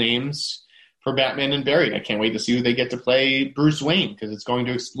really cool names for Batman and Buried. I can't wait to see who they get to play Bruce Wayne because it's going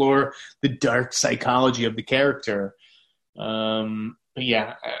to explore the dark psychology of the character. But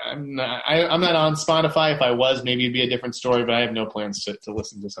yeah, I'm not on Spotify. If I was, maybe it'd be a different story, but I have no plans to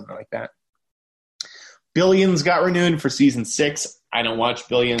listen to something like that. Billions got renewed for season 6. I don't watch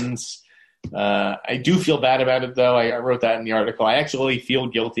Billions. I do feel bad about it, though. I wrote that in the article. I actually feel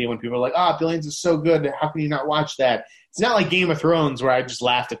guilty when people are like, Billions is so good. How can you not watch that? It's not like Game of Thrones where I just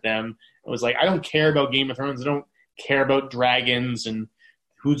laughed at them. I was like, I don't care about Game of Thrones. I don't care about dragons and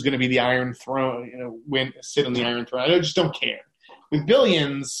who's going to be the Iron Throne, sit on the Iron Throne. I just don't care. With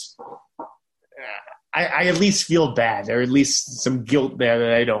Billions, I at least feel bad. There at least some guilt there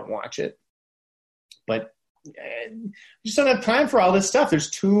that I don't watch it. But I just don't have time for all this stuff. There's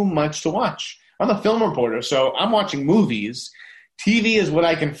too much to watch. I'm a film reporter, so I'm watching movies. TV is what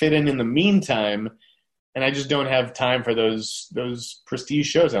I can fit in the meantime, and I just don't have time for those prestige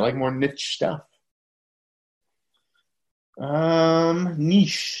shows. I like more niche stuff.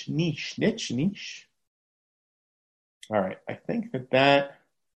 Niche. All right. I think that.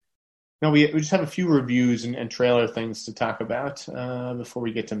 No, we just have a few reviews and trailer things to talk about before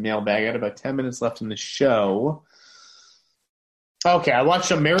we get to mailbag. I got about 10 minutes left in the show. Okay, I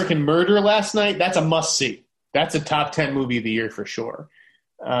watched American Murder last night. That's a must-see. That's a top 10 movie of the year for sure.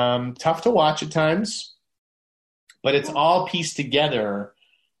 Tough to watch at times, but it's all pieced together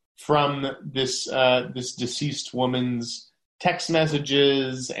from this deceased woman's text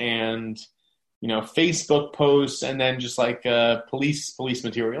messages and Facebook posts, and then just like police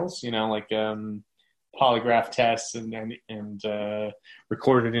materials, like polygraph tests and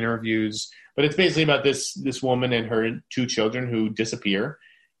recorded interviews. But it's basically about this woman and her two children who disappear,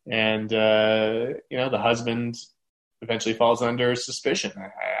 and the husband eventually falls under suspicion.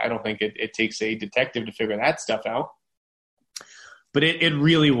 I don't think it takes a detective to figure that stuff out, but it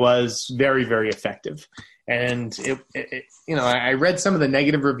really was very, very effective. And I read some of the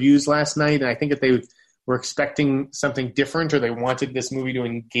negative reviews last night, and I think that they were expecting something different, or they wanted this movie to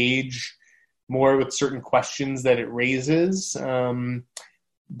engage more with certain questions that it raises.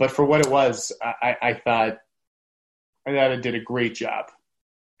 But for what it was, I thought it did a great job.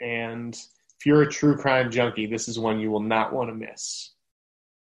 And if you're a true crime junkie, this is one you will not want to miss.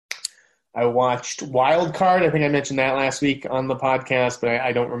 I watched Wild Card. I think I mentioned that last week on the podcast, but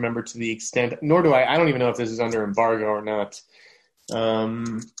I don't remember to the extent, nor do I don't even know if this is under embargo or not.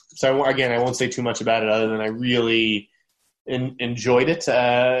 So again, I won't say too much about it other than I really enjoyed it.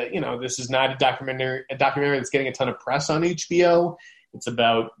 This is not a documentary that's getting a ton of press on HBO. It's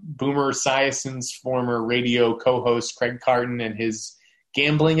about Boomer Esiason's former radio co-host Craig Carton and his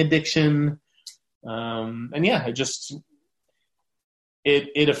gambling addiction.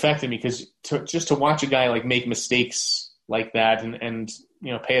 It affected me because to watch a guy like make mistakes like that and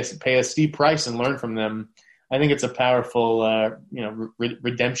pay a steep price and learn from them, I think it's a powerful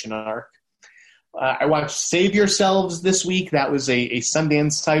redemption arc. I watched Save Yourselves this week. That was a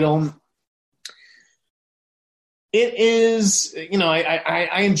Sundance title. It is,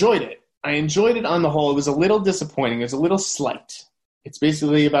 I enjoyed it. I enjoyed it on the whole. It was a little disappointing. It was a little slight. It's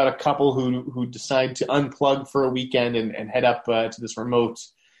basically about a couple who decide to unplug for a weekend and head up to this remote,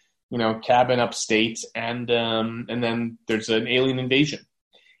 cabin upstate, and then there's an alien invasion.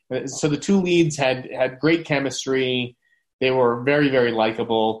 So the two leads had great chemistry. They were very, very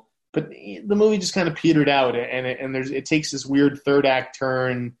likable, but the movie just kind of petered out, and it takes this weird third act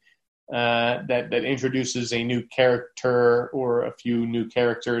turn that introduces a new character or a few new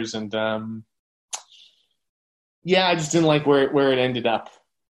characters, and I just didn't like where it ended up.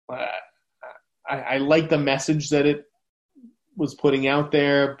 I like the message that it was putting out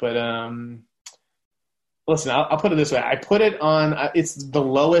there, but listen, I'll put it this way. I put it on, it's the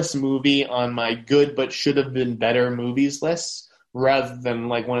lowest movie on my good but should have been better movies list, rather than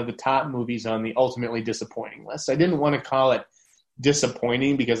like one of the top movies on the ultimately disappointing list. I didn't want to call it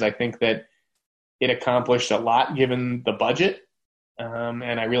disappointing because I think that it accomplished a lot given the budget.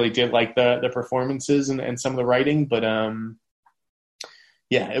 And I really did like the performances and some of the writing, but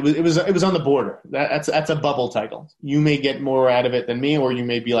it was on the border. That's a bubble title. You may get more out of it than me, or you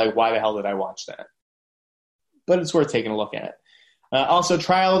may be like, why the hell did I watch that? But it's worth taking a look at. Also,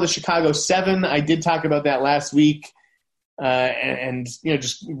 Trial of the Chicago 7. I did talk about that last week, and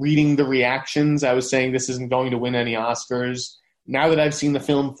just reading the reactions, I was saying this isn't going to win any Oscars. Now that I've seen the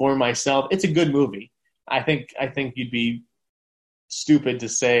film for myself, it's a good movie. I think you'd be stupid to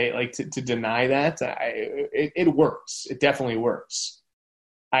say, like, to deny that. It works. It definitely works.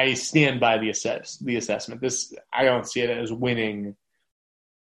 I stand by the assessment. This, I don't see it as winning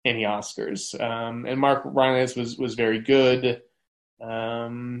any Oscars. And Mark Rylance was very good. I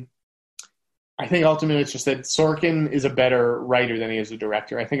think ultimately it's just that Sorkin is a better writer than he is a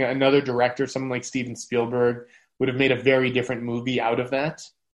director. I think another director, someone like Steven Spielberg, would have made a very different movie out of that.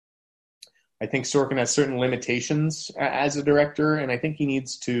 I think Sorkin has certain limitations as a director, and I think he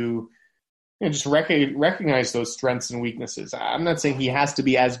needs to just recognize those strengths and weaknesses. I'm not saying he has to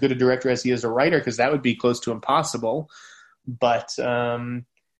be as good a director as he is a writer, because that would be close to impossible. But, the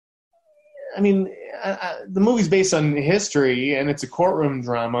movie's based on history, and it's a courtroom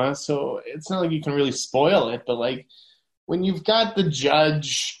drama, so it's not like you can really spoil it. But, like, when you've got the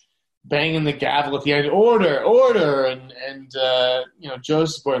judge banging the gavel at the end, order, and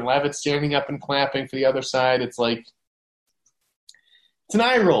Joseph Gordon-Levitt standing up and clapping for the other side, it's like, it's an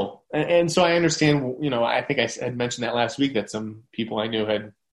eye roll. And so I understand, I think I had mentioned that last week, that some people I knew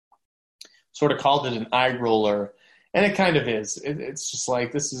had sort of called it an eye roller, and it kind of is. It's just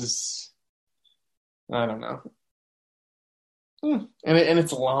like, this is, I don't know. And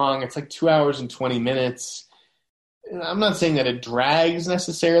it's long. It's like 2 hours and 20 minutes. I'm not saying that it drags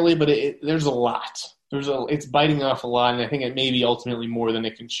necessarily, but there's a lot. It's biting off a lot, and I think it may be ultimately more than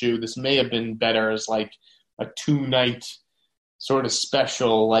it can chew. This may have been better as like a 2-night sort of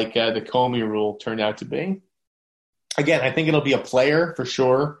special, like the Comey Rule turned out to be. Again, I think it'll be a player for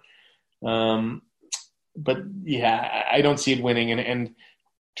sure. But yeah, I don't see it winning. And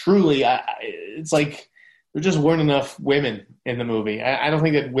truly, it's like there just weren't enough women in the movie. I don't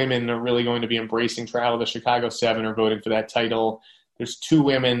think that women are really going to be embracing Trial of the Chicago 7 or voting for that title. There's 2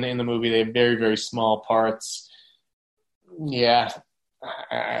 women in the movie. They have very, very small parts. Yeah,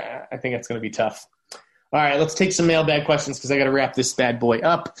 I think it's going to be tough. All right, let's take some mailbag questions because I got to wrap this bad boy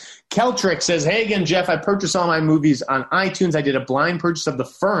up. Keltrick says, hey again, Jeff, I purchased all my movies on iTunes. I did a blind purchase of The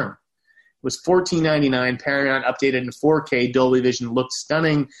Firm. It was $14.99. Paramount updated in 4K. Dolby Vision looked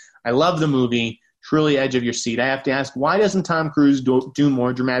stunning. I love the movie. Truly edge of your seat. I have to ask, why doesn't Tom Cruise do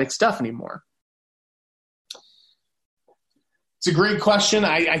more dramatic stuff anymore? It's a great question.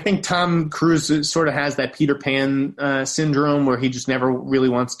 I think Tom Cruise sort of has that Peter Pan syndrome where he just never really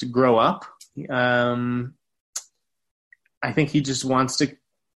wants to grow up. I think he just wants to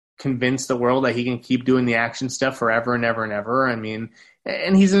convince the world that he can keep doing the action stuff forever and ever and ever. I mean,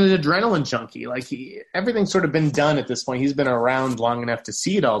 and he's an adrenaline junkie. Like everything's sort of been done at this point. He's been around long enough to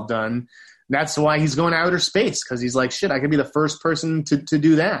see it all done. That's why he's going to outer space, because he's like, shit, I could be the first person to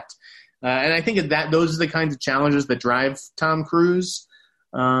do that. And I think that those are the kinds of challenges that drive Tom Cruise.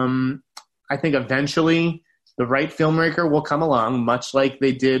 I think eventually the right filmmaker will come along, much like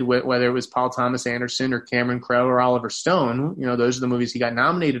they did whether it was Paul Thomas Anderson or Cameron Crowe or Oliver Stone. You know, those are the movies he got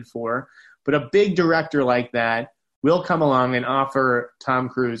nominated for. But a big director like that will come along and offer Tom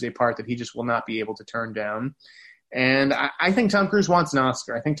Cruise a part that he just will not be able to turn down. And I think Tom Cruise wants an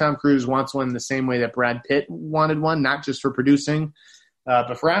Oscar. I think Tom Cruise wants one the same way that Brad Pitt wanted one, not just for producing,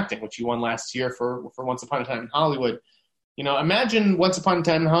 but for acting, which he won last year for Once Upon a Time in Hollywood. You know, imagine Once Upon a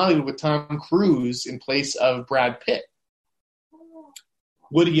Time in Hollywood with Tom Cruise in place of Brad Pitt.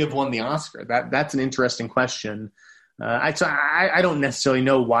 Would he have won the Oscar? That's an interesting question. I don't necessarily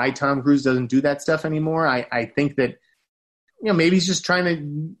know why Tom Cruise doesn't do that stuff anymore. I think that, you know, maybe he's just trying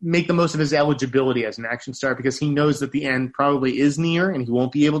to make the most of his eligibility as an action star because he knows that the end probably is near and he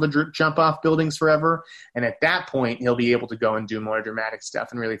won't be able to jump off buildings forever. And at that point, he'll be able to go and do more dramatic stuff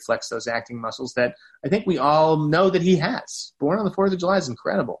and really flex those acting muscles that I think we all know that he has. Born on the 4th of July is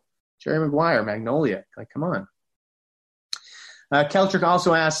incredible. Jerry Maguire, Magnolia. Like, come on. Keltrick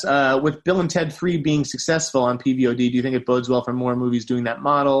also asks, with Bill and Ted 3 being successful on PVOD, do you think it bodes well for more movies doing that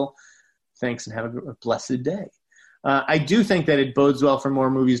model? Thanks and have a blessed day. I do think that it bodes well for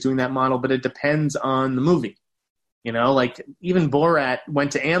more movies doing that model, but it depends on the movie. You know, like even Borat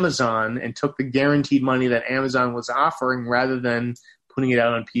went to Amazon and took the guaranteed money that Amazon was offering rather than putting it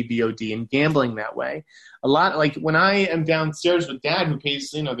out on PVOD and gambling that way. A lot, like when I am downstairs with Dad, who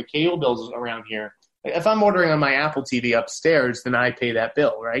pays, you know, the cable bills around here, if I'm ordering on my Apple TV upstairs, then I pay that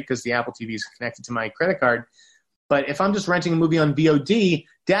bill, right? Because the Apple TV is connected to my credit card. But if I'm just renting a movie on VOD,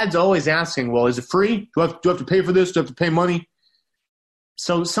 Dad's always asking, well, is it free? Do I have to pay for this? Do I have to pay money?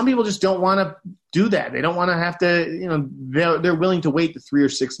 So some people just don't want to do that. They don't want to have to, you know, they're willing to wait the 3 or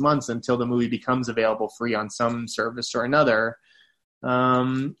 6 months until the movie becomes available free on some service or another.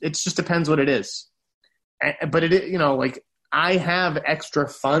 It just depends what it is. But it, you know, like I have extra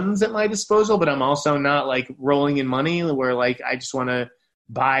funds at my disposal, but I'm also not like rolling in money where like I just want to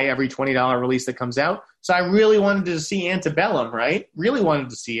buy every $20 release that comes out. So I really wanted to see Antebellum, right? Really wanted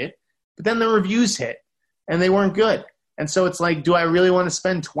to see it. But then the reviews hit, and they weren't good. And so it's like, do I really want to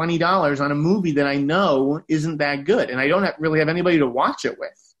spend $20 on a movie that I know isn't that good? And I don't really have anybody to watch it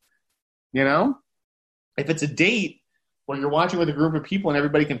with. You know? If it's a date where you're watching with a group of people and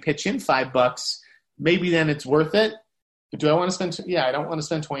everybody can pitch in $5, maybe then it's worth it. But do I want to spend – I don't want to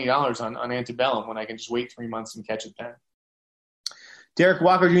spend $20 on Antebellum when I can just wait 3 months and catch it then. Derek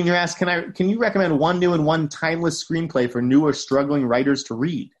Walker Jr. asks, can you recommend one new and one timeless screenplay for new or struggling writers to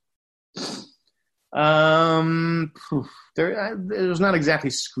read? There's not exactly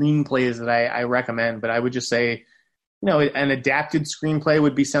screenplays that I recommend, but I would just say, you know, an adapted screenplay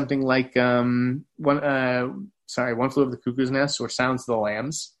would be something like One Flew Over the Cuckoo's Nest or Sounds of the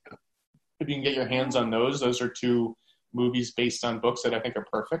Lambs. If you can get your hands on those are two movies based on books that I think are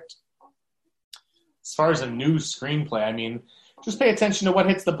perfect. As far as a new screenplay, I mean, just pay attention to what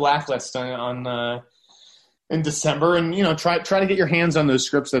hits the blacklist in December, and you know, try to get your hands on those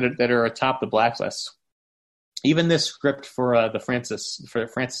scripts that are atop the blacklist. Even this script for Francis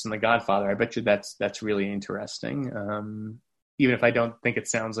and the Godfather, I bet you that's really interesting. Even if I don't think it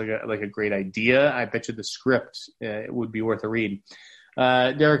sounds like a great idea, I bet you the script would be worth a read.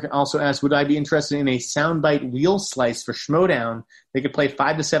 Derek also asked, would I be interested in a soundbite wheel slice for Schmodown? They could play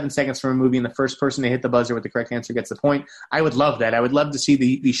 5 to 7 seconds from a movie, and the first person to hit the buzzer with the correct answer gets the point. I would love that. I would love to see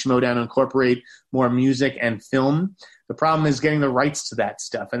the Schmodown incorporate more music and film. The problem is getting the rights to that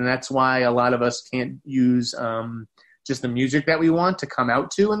stuff, and that's why a lot of us can't use just the music that we want to come out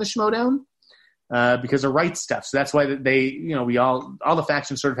to in the Schmodown because of rights stuff. So that's why they, all the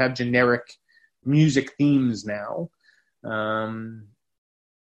factions sort of have generic music themes now. And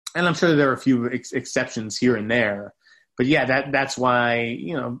I'm sure there are a few exceptions here and there, but yeah, that's why,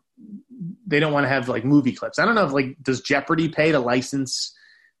 they don't want to have like movie clips. I don't know if does Jeopardy pay to license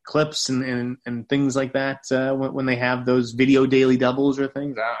clips and things like that when they have those video daily doubles or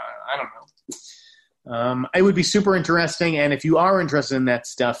things? I don't know. It would be super interesting. And if you are interested in that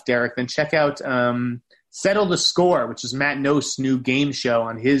stuff, Derek, then check out Settle the Score, which is Matt Nose's new game show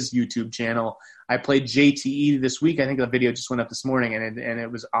on his YouTube channel. I played JTE this week. I think the video just went up this morning, and it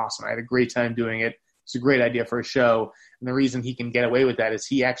was awesome. I had a great time doing it. It's a great idea for a show. And the reason he can get away with that is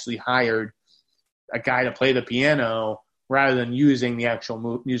he actually hired a guy to play the piano rather than using the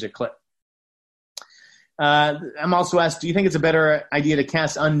actual music clip. I'm also asked, do you think it's a better idea to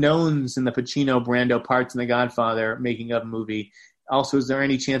cast unknowns in the Pacino, Brando parts in The Godfather making of movie? Also, is there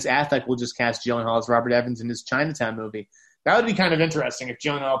any chance Affleck will just cast Gyllenhaal as Robert Evans in his Chinatown movie? That would be kind of interesting if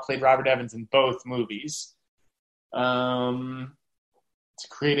Gyllenhaal played Robert Evans in both movies. To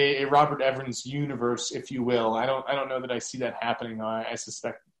create a Robert Evans universe, if you will. I don't know that I see that happening, though. I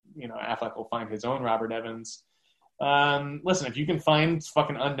suspect, Affleck will find his own Robert Evans. Listen, if you can find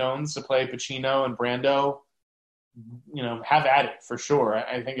fucking unknowns to play Pacino and Brando, have at it for sure.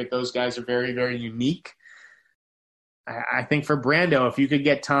 I think that those guys are very, very unique. I think for Brando, if you could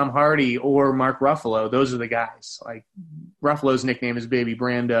get Tom Hardy or Mark Ruffalo, those are the guys. Like Ruffalo's nickname is Baby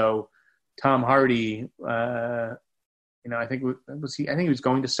Brando. Tom Hardy, I think he was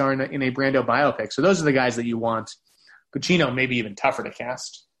going to star in a Brando biopic. So those are the guys that you want. Pacino maybe even tougher to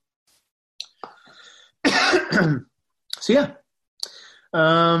cast. So yeah,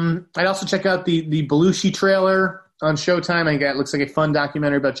 I'd also check out the Belushi trailer on Showtime. I think it looks like a fun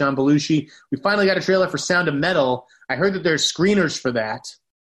documentary about John Belushi. We finally got a trailer for Sound of Metal. I heard that there's screeners for that.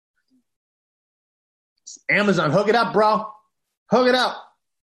 Amazon, hook it up, bro. Hook it up.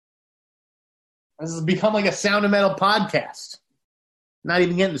 This has become like a Sound of Metal podcast. Not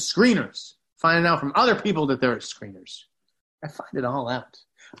even getting the screeners. Finding out from other people that there are screeners. I find it all out.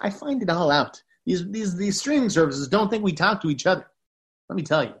 These streaming services don't think we talk to each other. Let me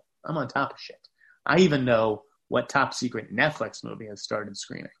tell you, I'm on top of shit. I even know what top secret Netflix movie has started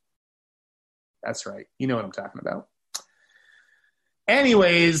screening. That's right. You know what I'm talking about.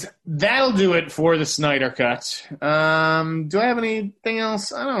 Anyways, that'll do it for the Sneider Cut. Do I have anything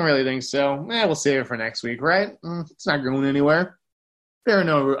else? I don't really think so. We'll save it for next week, right? It's not going anywhere. There are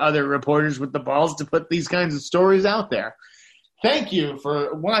no other reporters with the balls to put these kinds of stories out there. Thank you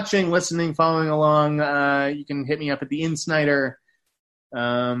for watching, listening, following along. You can hit me up at the InSneider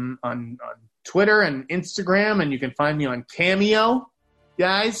on Twitter and Instagram, and you can find me on Cameo,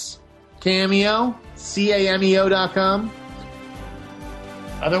 guys. Cameo, Cameo.com.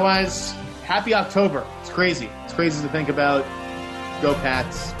 Otherwise, happy October. It's crazy. It's crazy to think about. Go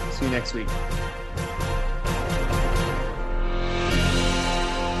Pats. See you next week.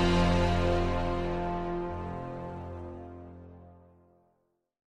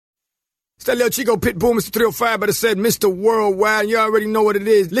 It's that little Chico Pitbull, Mr. 305, but it said Mr. Worldwide. You already know what it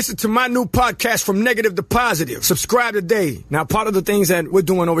is. Listen to my new podcast, From Negative to Positive. Subscribe today. Now, part of the things that we're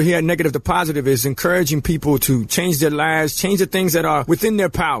doing over here at Negative to Positive is encouraging people to change their lives, change the things that are within their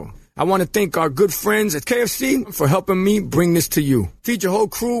power. I want to thank our good friends at KFC for helping me bring this to you. Feed your whole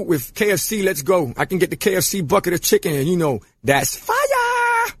crew with KFC. Let's go. I can get the KFC bucket of chicken, and that's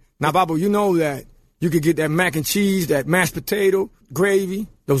fire. Now, Babu, you know that you could get that mac and cheese, that mashed potato, gravy,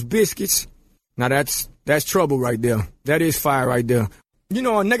 those biscuits. Now that's trouble right there. That is fire right there.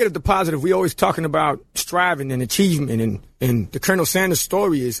 On Negative to Positive, we always talking about striving and achievement, and the Colonel Sanders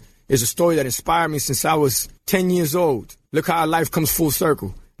story is a story that inspired me since I was 10 years old. Look how life comes full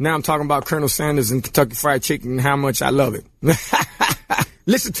circle. Now I'm talking about Colonel Sanders and Kentucky Fried Chicken and how much I love it.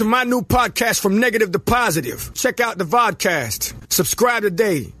 Listen to my new podcast, From Negative to Positive. Check out the vodcast. Subscribe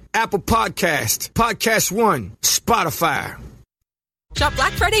today. Apple Podcast, Podcast One, Spotify. Shop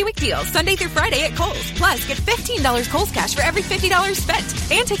Black Friday week deals Sunday through Friday at Kohl's. Plus, get $15 Kohl's cash for every $50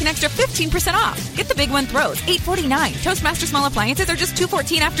 spent. And take an extra 15% off. Get the Big One Throws, $8.49. Toastmaster Small Appliances are just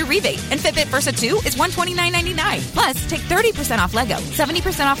 $2.14 after rebate. And Fitbit Versa 2 is $129.99. Plus, take 30% off Lego,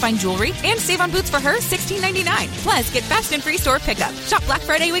 70% off fine jewelry, and save on boots for her, $16.99. Plus, get fast and free store pickup. Shop Black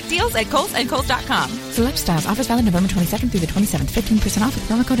Friday week deals at Kohl's and Kohl's.com. Select styles. Offers valid November 22nd through the 27th. 15% off with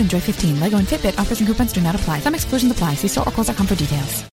promo code ENJOY15. Lego and Fitbit offers and coupons do not apply. Some exclusions apply. See store or kohls.com for details.